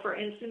couple of, for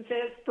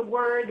instances, the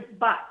word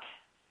but,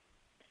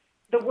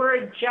 the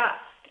word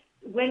just.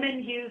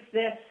 Women use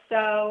this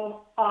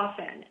so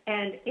often,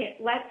 and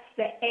it lets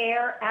the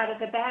air out of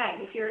the bag.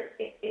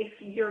 If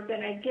you're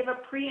going to give a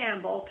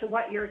preamble to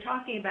what you're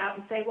talking about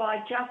and say, well,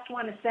 I just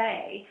want to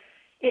say,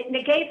 it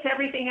negates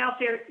everything else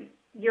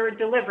you're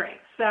delivering.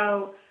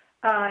 So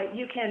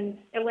you can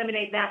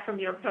eliminate that from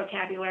your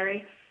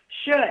vocabulary.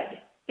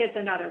 Should is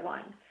another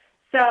one.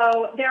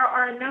 So there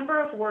are a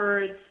number of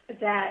words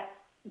that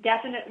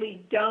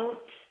definitely don't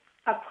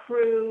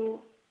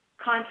accrue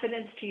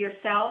confidence to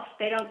yourself.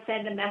 They don't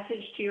send a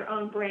message to your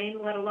own brain,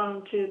 let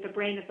alone to the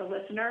brain of the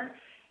listener.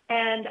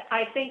 And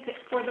I think that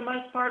for the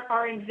most part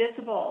are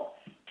invisible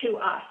to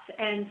us.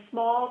 And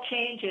small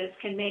changes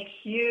can make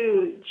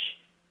huge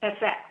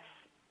effects.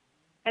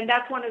 And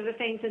that's one of the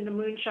things in the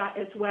Moonshot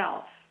as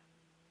well.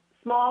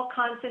 Small,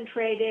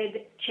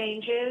 concentrated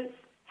changes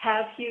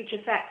have huge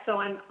effects. So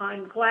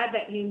I'm glad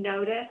that you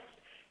noticed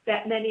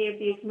that many of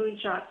these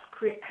Moonshots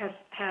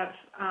have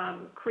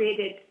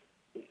created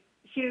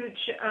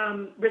huge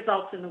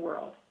results in the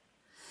world.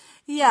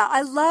 Yeah,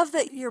 I love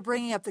that you're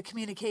bringing up the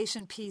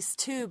communication piece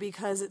too,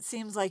 because it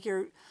seems like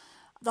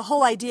the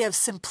whole idea of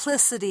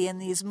simplicity in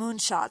these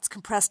moonshots,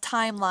 compressed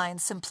timelines,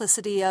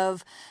 simplicity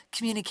of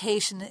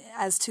communication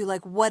as to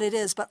like what it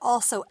is, but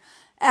also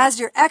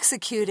as you're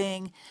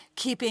executing,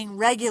 keeping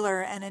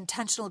regular and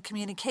intentional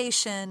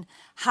communication,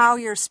 how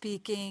you're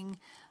speaking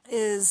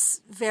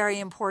is very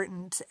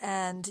important.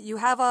 And you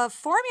have a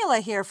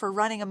formula here for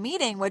running a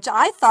meeting, which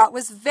I thought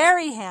was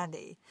very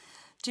handy.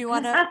 Do you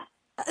want to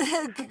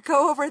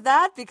go over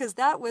that? Because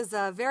that was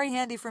very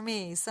handy for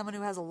me, someone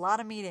who has a lot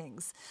of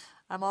meetings.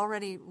 I'm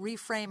already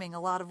reframing a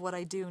lot of what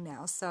I do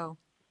now. So,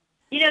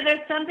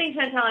 there's something,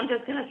 Chantal, I'm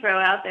just going to throw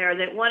out there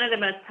that one of the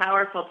most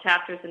powerful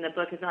chapters in the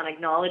book is on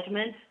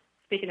acknowledgement.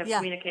 Speaking of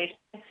communication,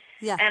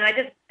 and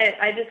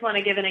I just want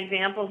to give an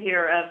example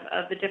here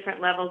of the different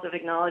levels of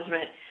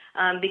acknowledgement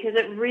because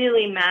it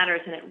really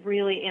matters and it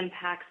really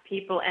impacts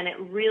people and it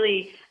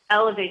really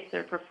elevates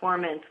their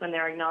performance when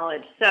they're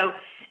acknowledged. So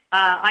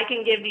I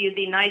can give you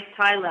the nice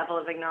tie level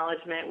of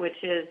acknowledgement,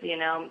 which is,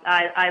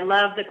 I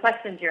love the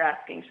questions you're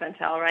asking,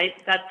 Chantal, right?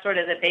 That's sort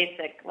of the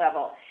basic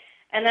level.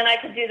 And then I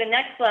could do the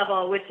next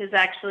level, which is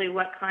actually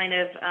what kind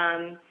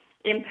of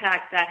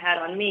impact that had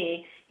on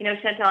me.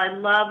 Chantal, I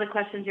love the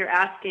questions you're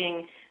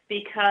asking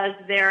because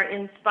they're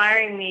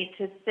inspiring me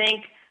to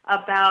think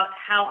about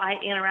how I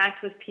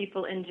interact with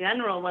people in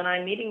general when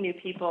I'm meeting new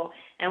people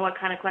and what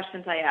kind of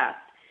questions I ask.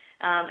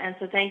 And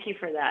so thank you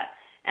for that.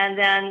 And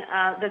then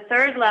the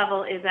third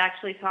level is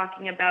actually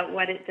talking about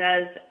what it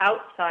does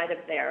outside of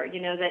there,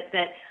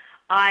 that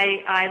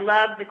I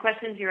love the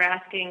questions you're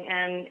asking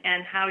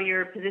and how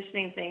you're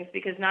positioning things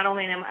because not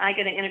only am I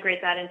going to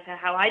integrate that into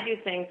how I do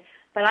things,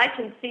 but I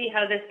can see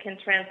how this can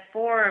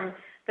transform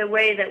the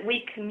way that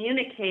we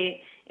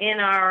communicate in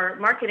our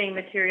marketing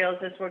materials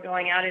as we're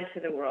going out into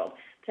the world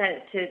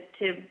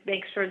to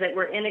make sure that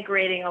we're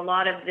integrating a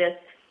lot of this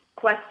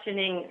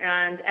questioning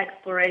and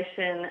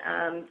exploration,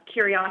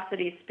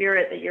 curiosity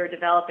spirit that you're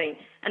developing.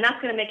 And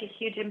that's going to make a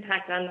huge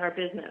impact on our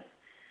business.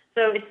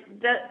 So it's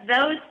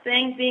those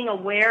things, being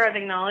aware of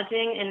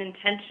acknowledging and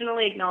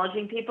intentionally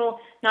acknowledging people,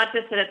 not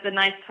just at the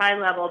nice tie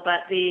level,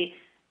 but the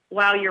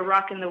wow, you're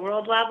rocking the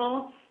world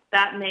level,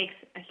 that makes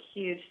a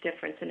huge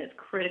difference and it's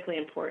critically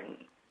important.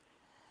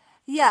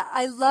 Yeah,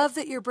 I love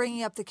that you're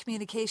bringing up the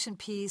communication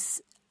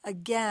piece.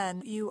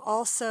 Again, you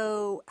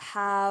also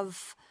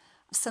have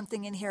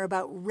something in here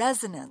about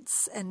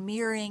resonance and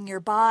mirroring your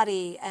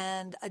body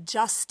and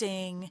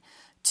adjusting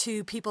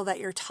to people that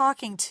you're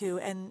talking to.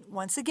 And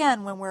once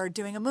again, when we're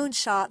doing a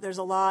moonshot, there's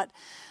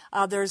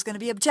going to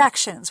be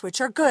objections,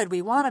 which are good.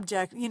 We want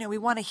we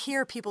want to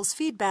hear people's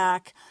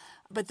feedback,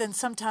 but then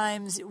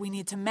sometimes we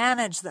need to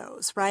manage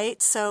those,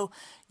 right? So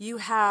you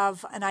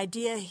have an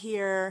idea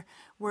here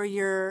where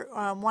you're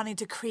wanting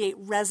to create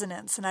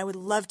resonance, and I would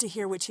love to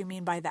hear what you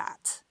mean by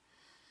that.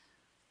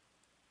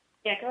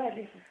 Yeah, go ahead,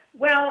 Lisa.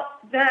 Well,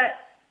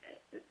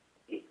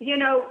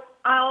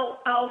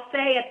 I'll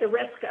say at the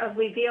risk of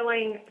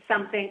revealing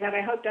something that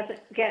I hope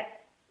doesn't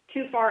get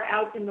too far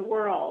out in the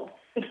world.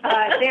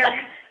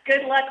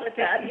 Good luck with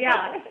that.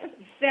 Yeah.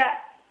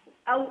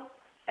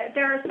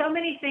 There are so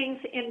many things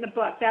in the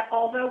book that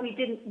although we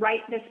didn't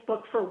write this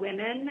book for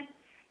women,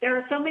 there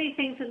are so many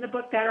things in the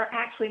book that are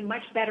actually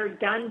much better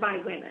done by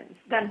women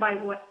than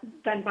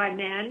by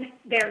men.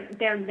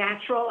 They're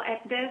natural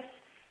at this.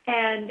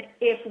 And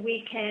if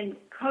we can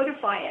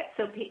codify it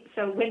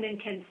so women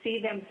can see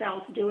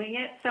themselves doing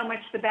it, so much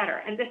the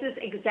better. And this is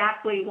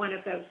exactly one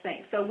of those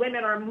things. So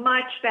women are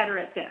much better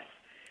at this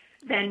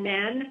than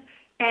men,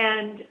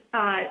 and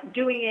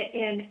doing it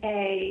in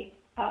a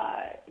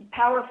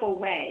powerful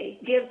way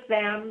gives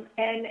them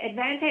an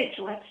advantage.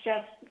 Let's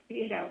just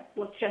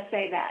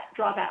say that,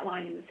 draw that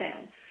line in the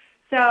sand.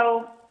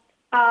 So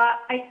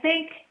I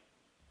think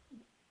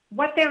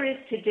what there is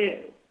to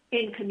do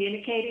in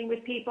communicating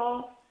with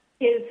people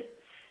is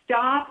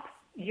stop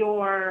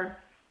your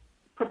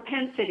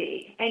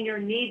propensity and your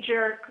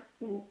knee-jerk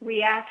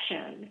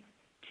reaction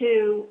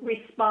to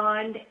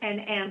respond and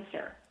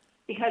answer.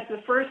 Because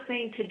the first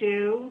thing to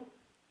do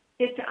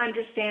is to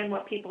understand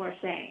what people are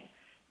saying.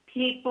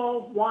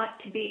 People want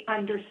to be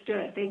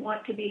understood. They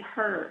want to be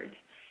heard.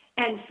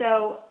 And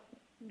so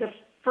the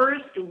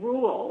first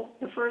rule,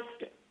 the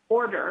first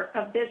order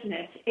of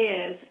business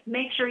is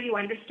make sure you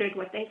understood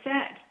what they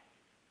said.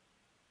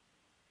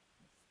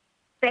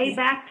 Say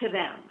back to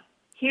them,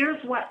 here's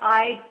what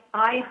I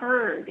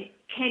heard.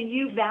 Can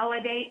you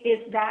validate,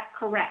 is that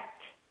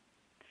correct?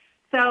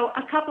 So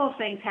a couple of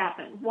things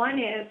happen. One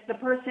is the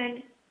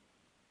person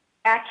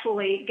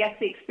actually gets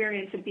the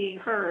experience of being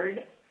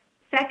heard.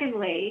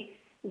 Secondly,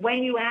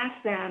 when you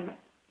ask them,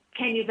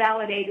 can you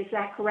validate, is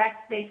that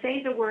correct? They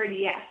say the word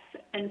yes,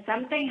 and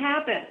something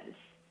happens,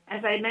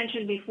 as I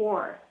mentioned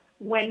before,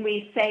 when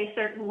we say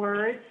certain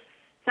words.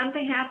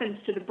 Something happens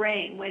to the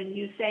brain when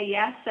you say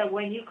yes. So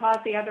when you cause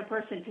the other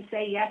person to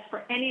say yes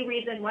for any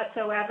reason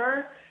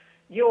whatsoever,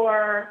 you've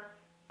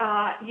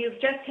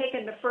just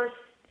taken the first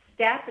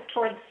step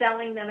towards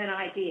selling them an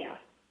idea.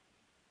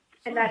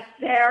 And that's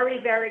very,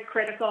 very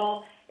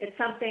critical. It's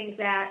something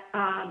that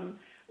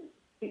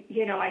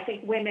I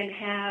think women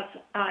have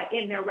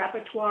in their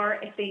repertoire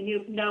if they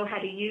know how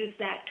to use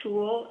that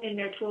tool in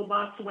their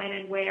toolbox when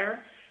and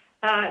where.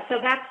 So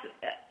that's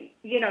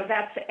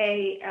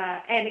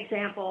an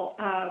example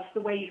of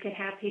the way you can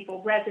have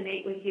people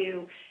resonate with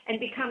you and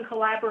become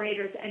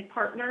collaborators and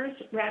partners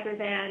rather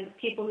than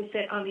people who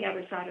sit on the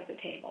other side of the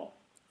table.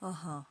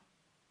 Uh-huh.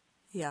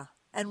 Yeah.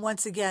 And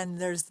once again,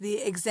 there's the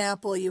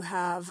example you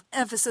have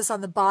emphasis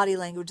on the body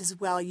language as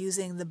well,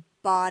 using the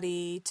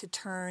body to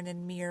turn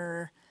and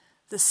mirror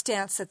the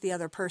stance that the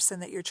other person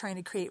that you're trying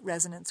to create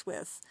resonance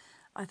with.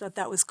 I thought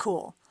that was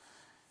cool.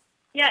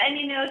 Yeah, and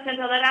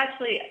Chantal, that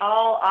actually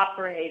all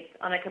operates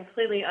on a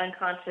completely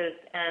unconscious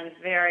and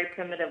very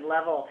primitive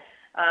level.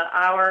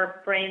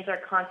 Our brains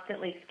are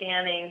constantly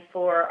scanning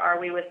for, are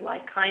we with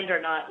like kind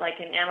or not, like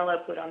an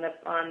antelope would on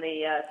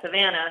the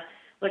savannah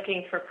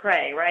looking for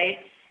prey, right?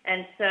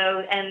 And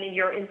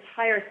your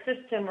entire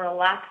system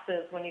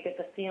relaxes when you get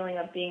the feeling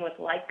of being with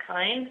like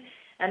kind.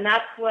 And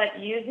that's what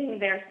using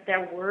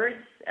their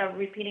words,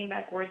 repeating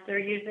back words they're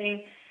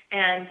using,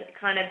 and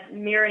kind of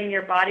mirroring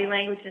your body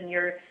language and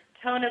your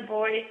tone of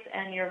voice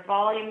and your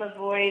volume of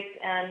voice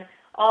and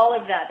all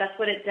of that. That's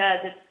what it does.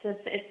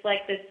 It's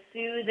like this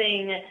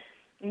soothing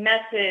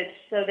message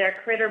so their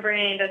critter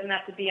brain doesn't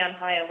have to be on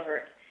high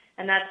alert.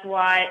 And that's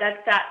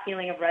that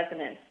feeling of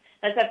resonance.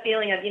 That's that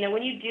feeling of,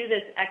 when you do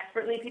this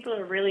expertly, people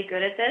are really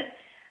good at this.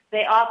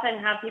 They often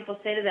have people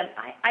say to them,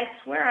 I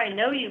swear I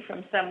know you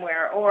from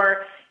somewhere,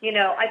 or,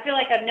 I feel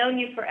like I've known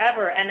you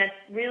forever. And it's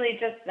really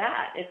just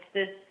that. It's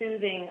this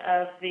soothing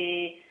of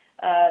the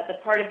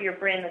part of your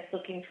brain that's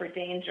looking for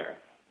danger.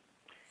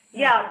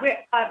 Yeah,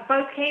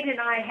 both Kate and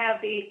I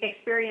have the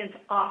experience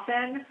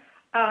often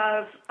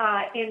of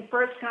in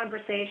first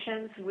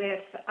conversations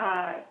with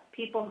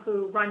people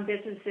who run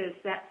businesses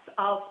that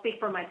I'll speak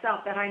for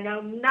myself that I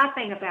know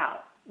nothing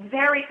about.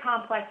 Very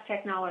complex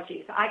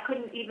technologies. I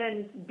couldn't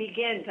even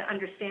begin to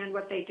understand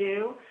what they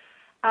do.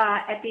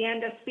 At the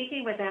end of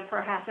speaking with them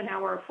for half an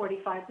hour or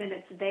 45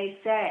 minutes, they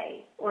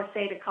say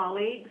to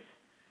colleagues,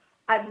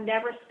 I've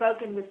never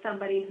spoken with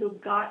somebody who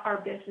got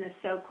our business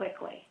so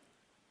quickly.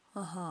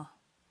 Uh-huh.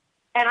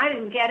 And I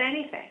didn't get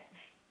anything.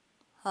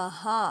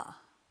 Uh-huh.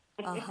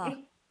 Uh-huh.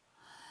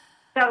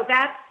 So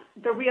that's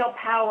the real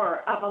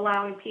power of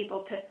allowing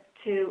people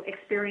to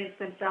experience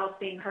themselves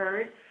being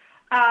heard.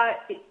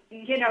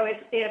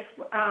 If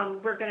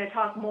we're going to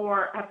talk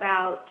more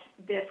about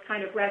this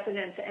kind of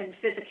resonance and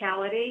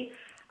physicality,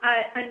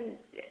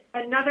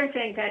 another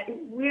thing that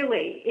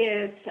really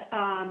is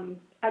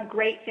a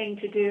great thing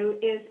to do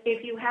is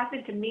if you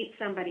happen to meet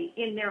somebody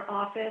in their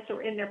office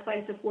or in their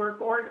place of work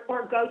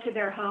or go to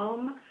their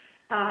home,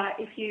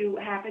 if you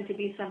happen to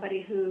be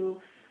somebody who,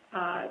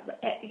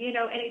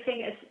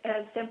 anything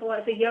as simple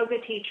as a yoga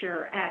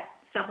teacher at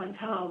someone's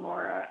home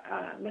or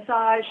a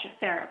massage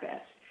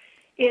therapist,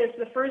 is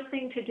the first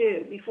thing to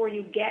do before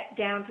you get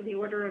down to the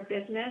order of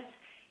business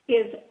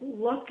is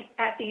look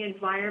at the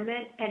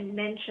environment and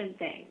mention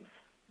things.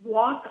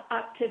 Walk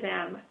up to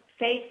them,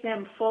 face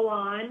them full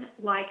on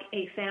like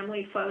a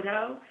family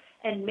photo,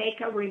 and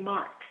make a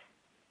remark.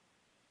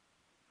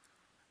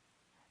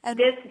 And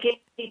this gives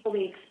people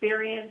the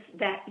experience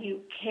that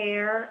you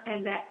care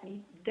and that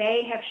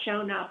they have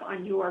shown up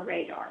on your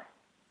radar.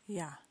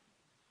 Yeah.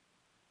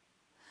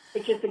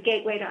 Which is the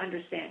gateway to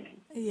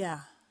understanding. Yeah.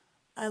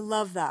 I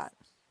love that.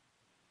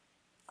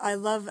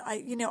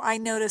 I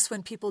notice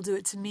when people do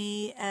it to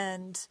me,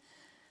 and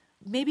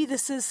maybe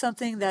this is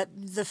something that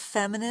the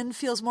feminine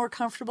feels more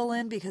comfortable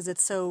in because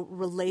it's so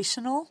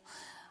relational,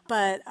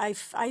 but I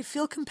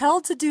feel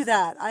compelled to do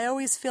that. I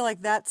always feel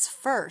like that's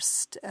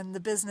first and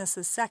the business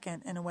is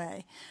second in a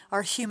way,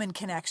 our human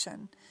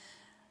connection.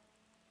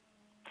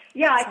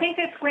 Yeah, I think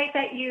it's great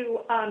that you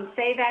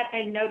say that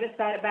and notice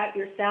that about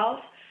yourself.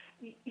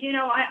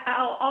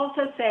 I'll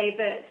also say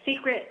the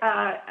secret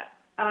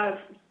of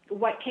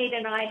what Kate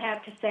and I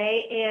have to say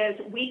is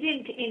we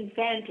didn't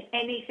invent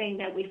anything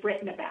that we've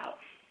written about.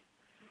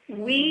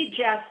 We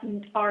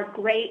just are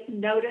great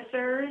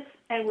noticers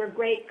and we're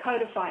great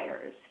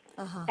codifiers.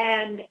 Uh-huh.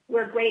 And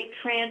we're great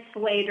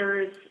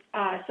translators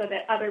so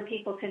that other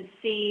people can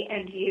see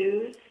and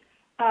use.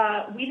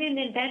 We didn't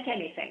invent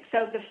anything.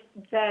 So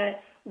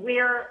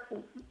we're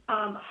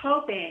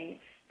hoping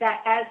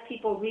that as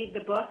people read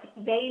the book,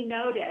 they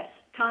notice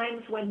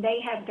times when they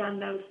have done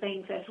those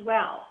things as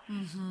well.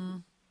 Mm-hmm.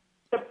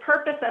 The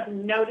purpose of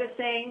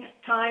noticing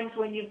times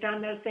when you've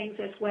done those things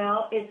as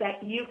well is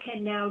that you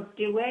can now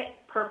do it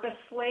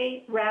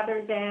purposefully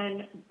rather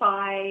than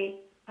by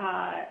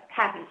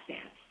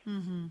happenstance.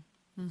 Mm-hmm.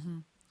 Mm-hmm.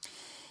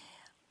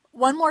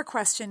 One more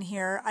question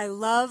here. I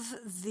love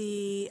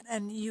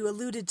and you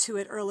alluded to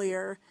it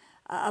earlier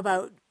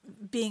about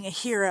being a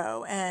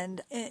hero,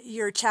 and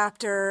your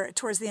chapter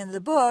towards the end of the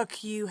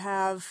book, you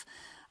have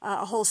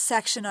a whole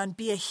section on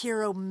be a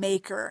hero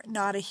maker,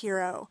 not a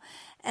hero.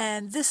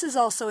 And this is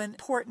also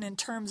important in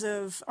terms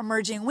of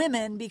emerging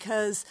women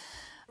because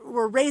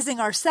we're raising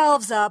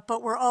ourselves up,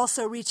 but we're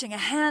also reaching a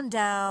hand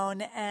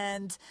down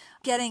and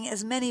getting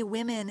as many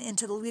women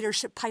into the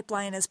leadership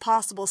pipeline as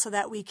possible so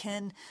that we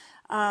can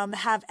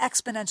have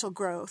exponential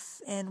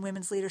growth in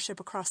women's leadership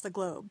across the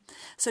globe.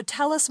 So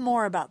tell us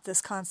more about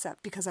this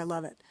concept, because I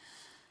love it.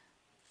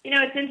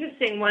 It's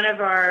interesting. One of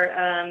our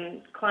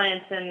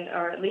clients,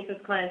 or Lisa's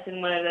clients,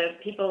 and one of the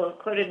people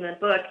quoted in the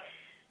book,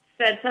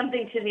 said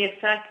something to the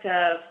effect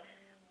of,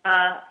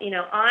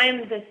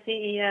 I'm the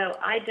CEO.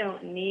 I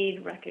don't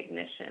need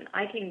recognition.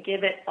 I can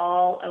give it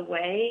all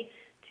away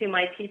to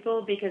my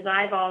people because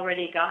I've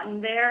already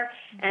gotten there,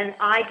 and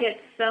I get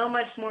so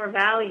much more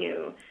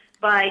value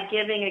by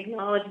giving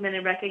acknowledgement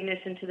and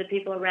recognition to the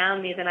people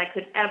around me than I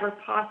could ever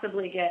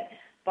possibly get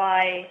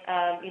by,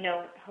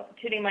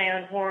 tooting my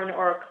own horn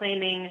or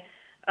claiming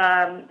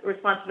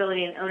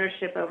responsibility and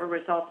ownership over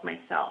results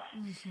myself.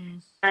 Mm-hmm.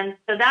 And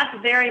so that's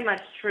very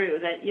much true,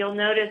 that you'll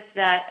notice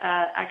that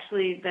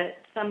that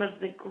some of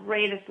the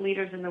greatest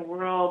leaders in the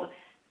world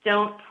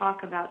don't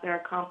talk about their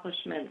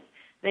accomplishments.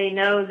 They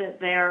know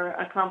that their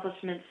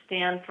accomplishments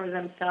stand for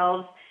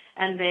themselves,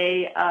 and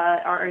they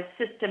are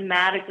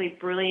systematically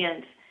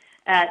brilliant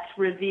at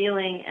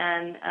revealing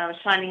and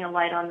shining a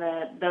light on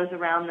those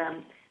around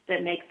them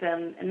that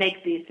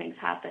make these things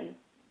happen.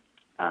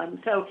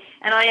 And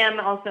I am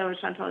also,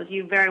 Chantal, as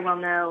you very well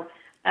know,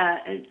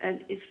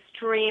 an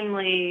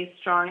extremely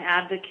strong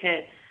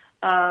advocate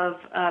of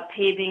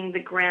paving the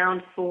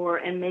ground for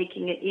and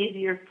making it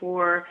easier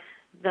for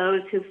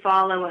those who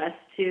follow us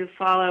to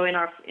follow in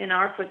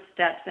our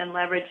footsteps and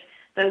leverage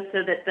those,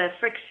 so that the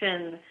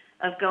friction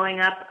of going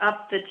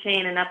up the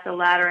chain and up the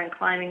ladder and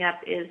climbing up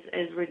is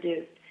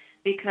reduced,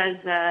 because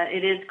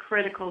it is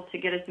critical to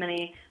get as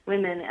many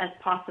women as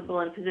possible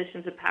in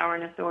positions of power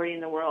and authority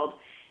in the world.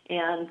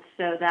 And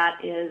so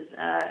that is,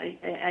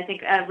 I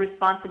think, a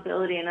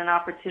responsibility and an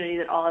opportunity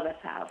that all of us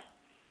have.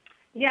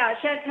 Yeah,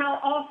 Chantal,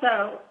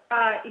 also,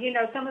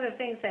 some of the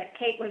things that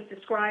Kate was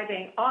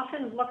describing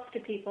often looks to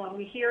people, and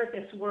we hear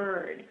this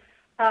word,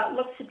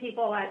 looks to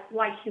people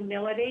like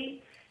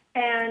humility.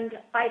 And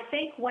I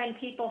think when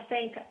people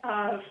think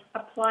of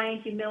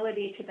applying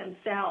humility to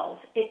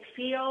themselves, it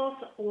feels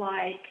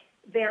like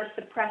they're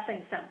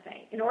suppressing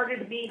something. In order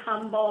to be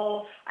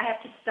humble, I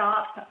have to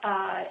stop,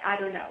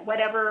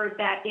 whatever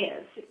that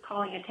is,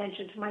 calling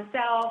attention to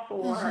myself,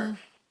 or,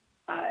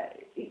 I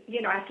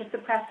have to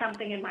suppress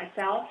something in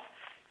myself.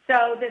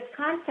 So this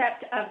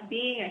concept of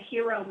being a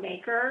hero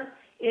maker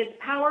is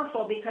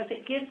powerful because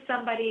it gives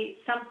somebody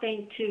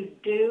something to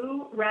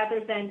do rather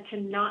than to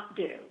not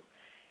do.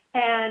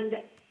 And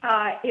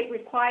it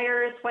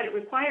requires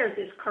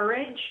is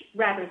courage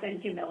rather than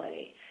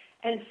humility.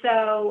 And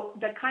so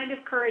the kind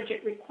of courage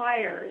it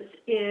requires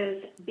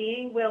is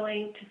being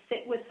willing to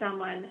sit with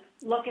someone,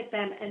 look at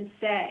them, and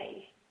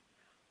say,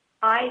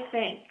 I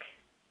think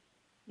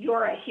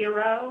you're a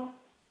hero.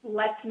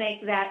 Let's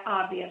make that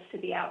obvious to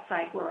the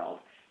outside world.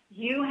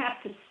 You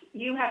have to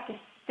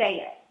say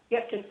it. You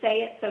have to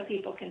say it so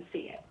people can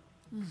see it.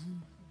 Mm-hmm.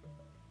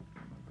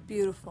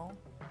 Beautiful.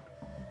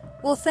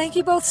 Well, thank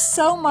you both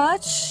so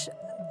much.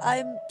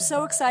 I'm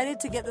so excited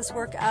to get this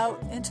work out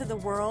into the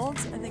world.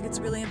 I think it's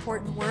really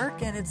important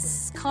work, and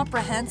it's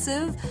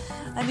comprehensive.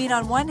 I mean,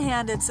 on one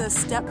hand, it's a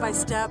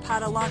step-by-step how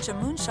to launch a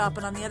Moonshot,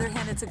 but on the other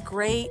hand, it's a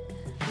great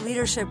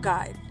leadership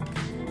guide.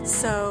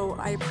 So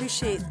I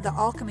appreciate the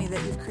alchemy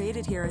that you've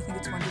created here. I think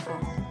it's wonderful.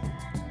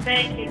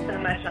 Thank you so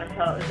much,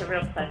 Chantal. It was a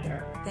real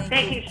pleasure.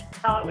 Thank you,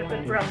 Chantal. It was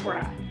a thrill for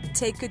us.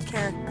 Take good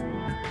care.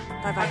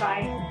 Bye-bye.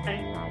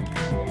 Bye-bye.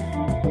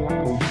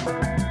 Bye.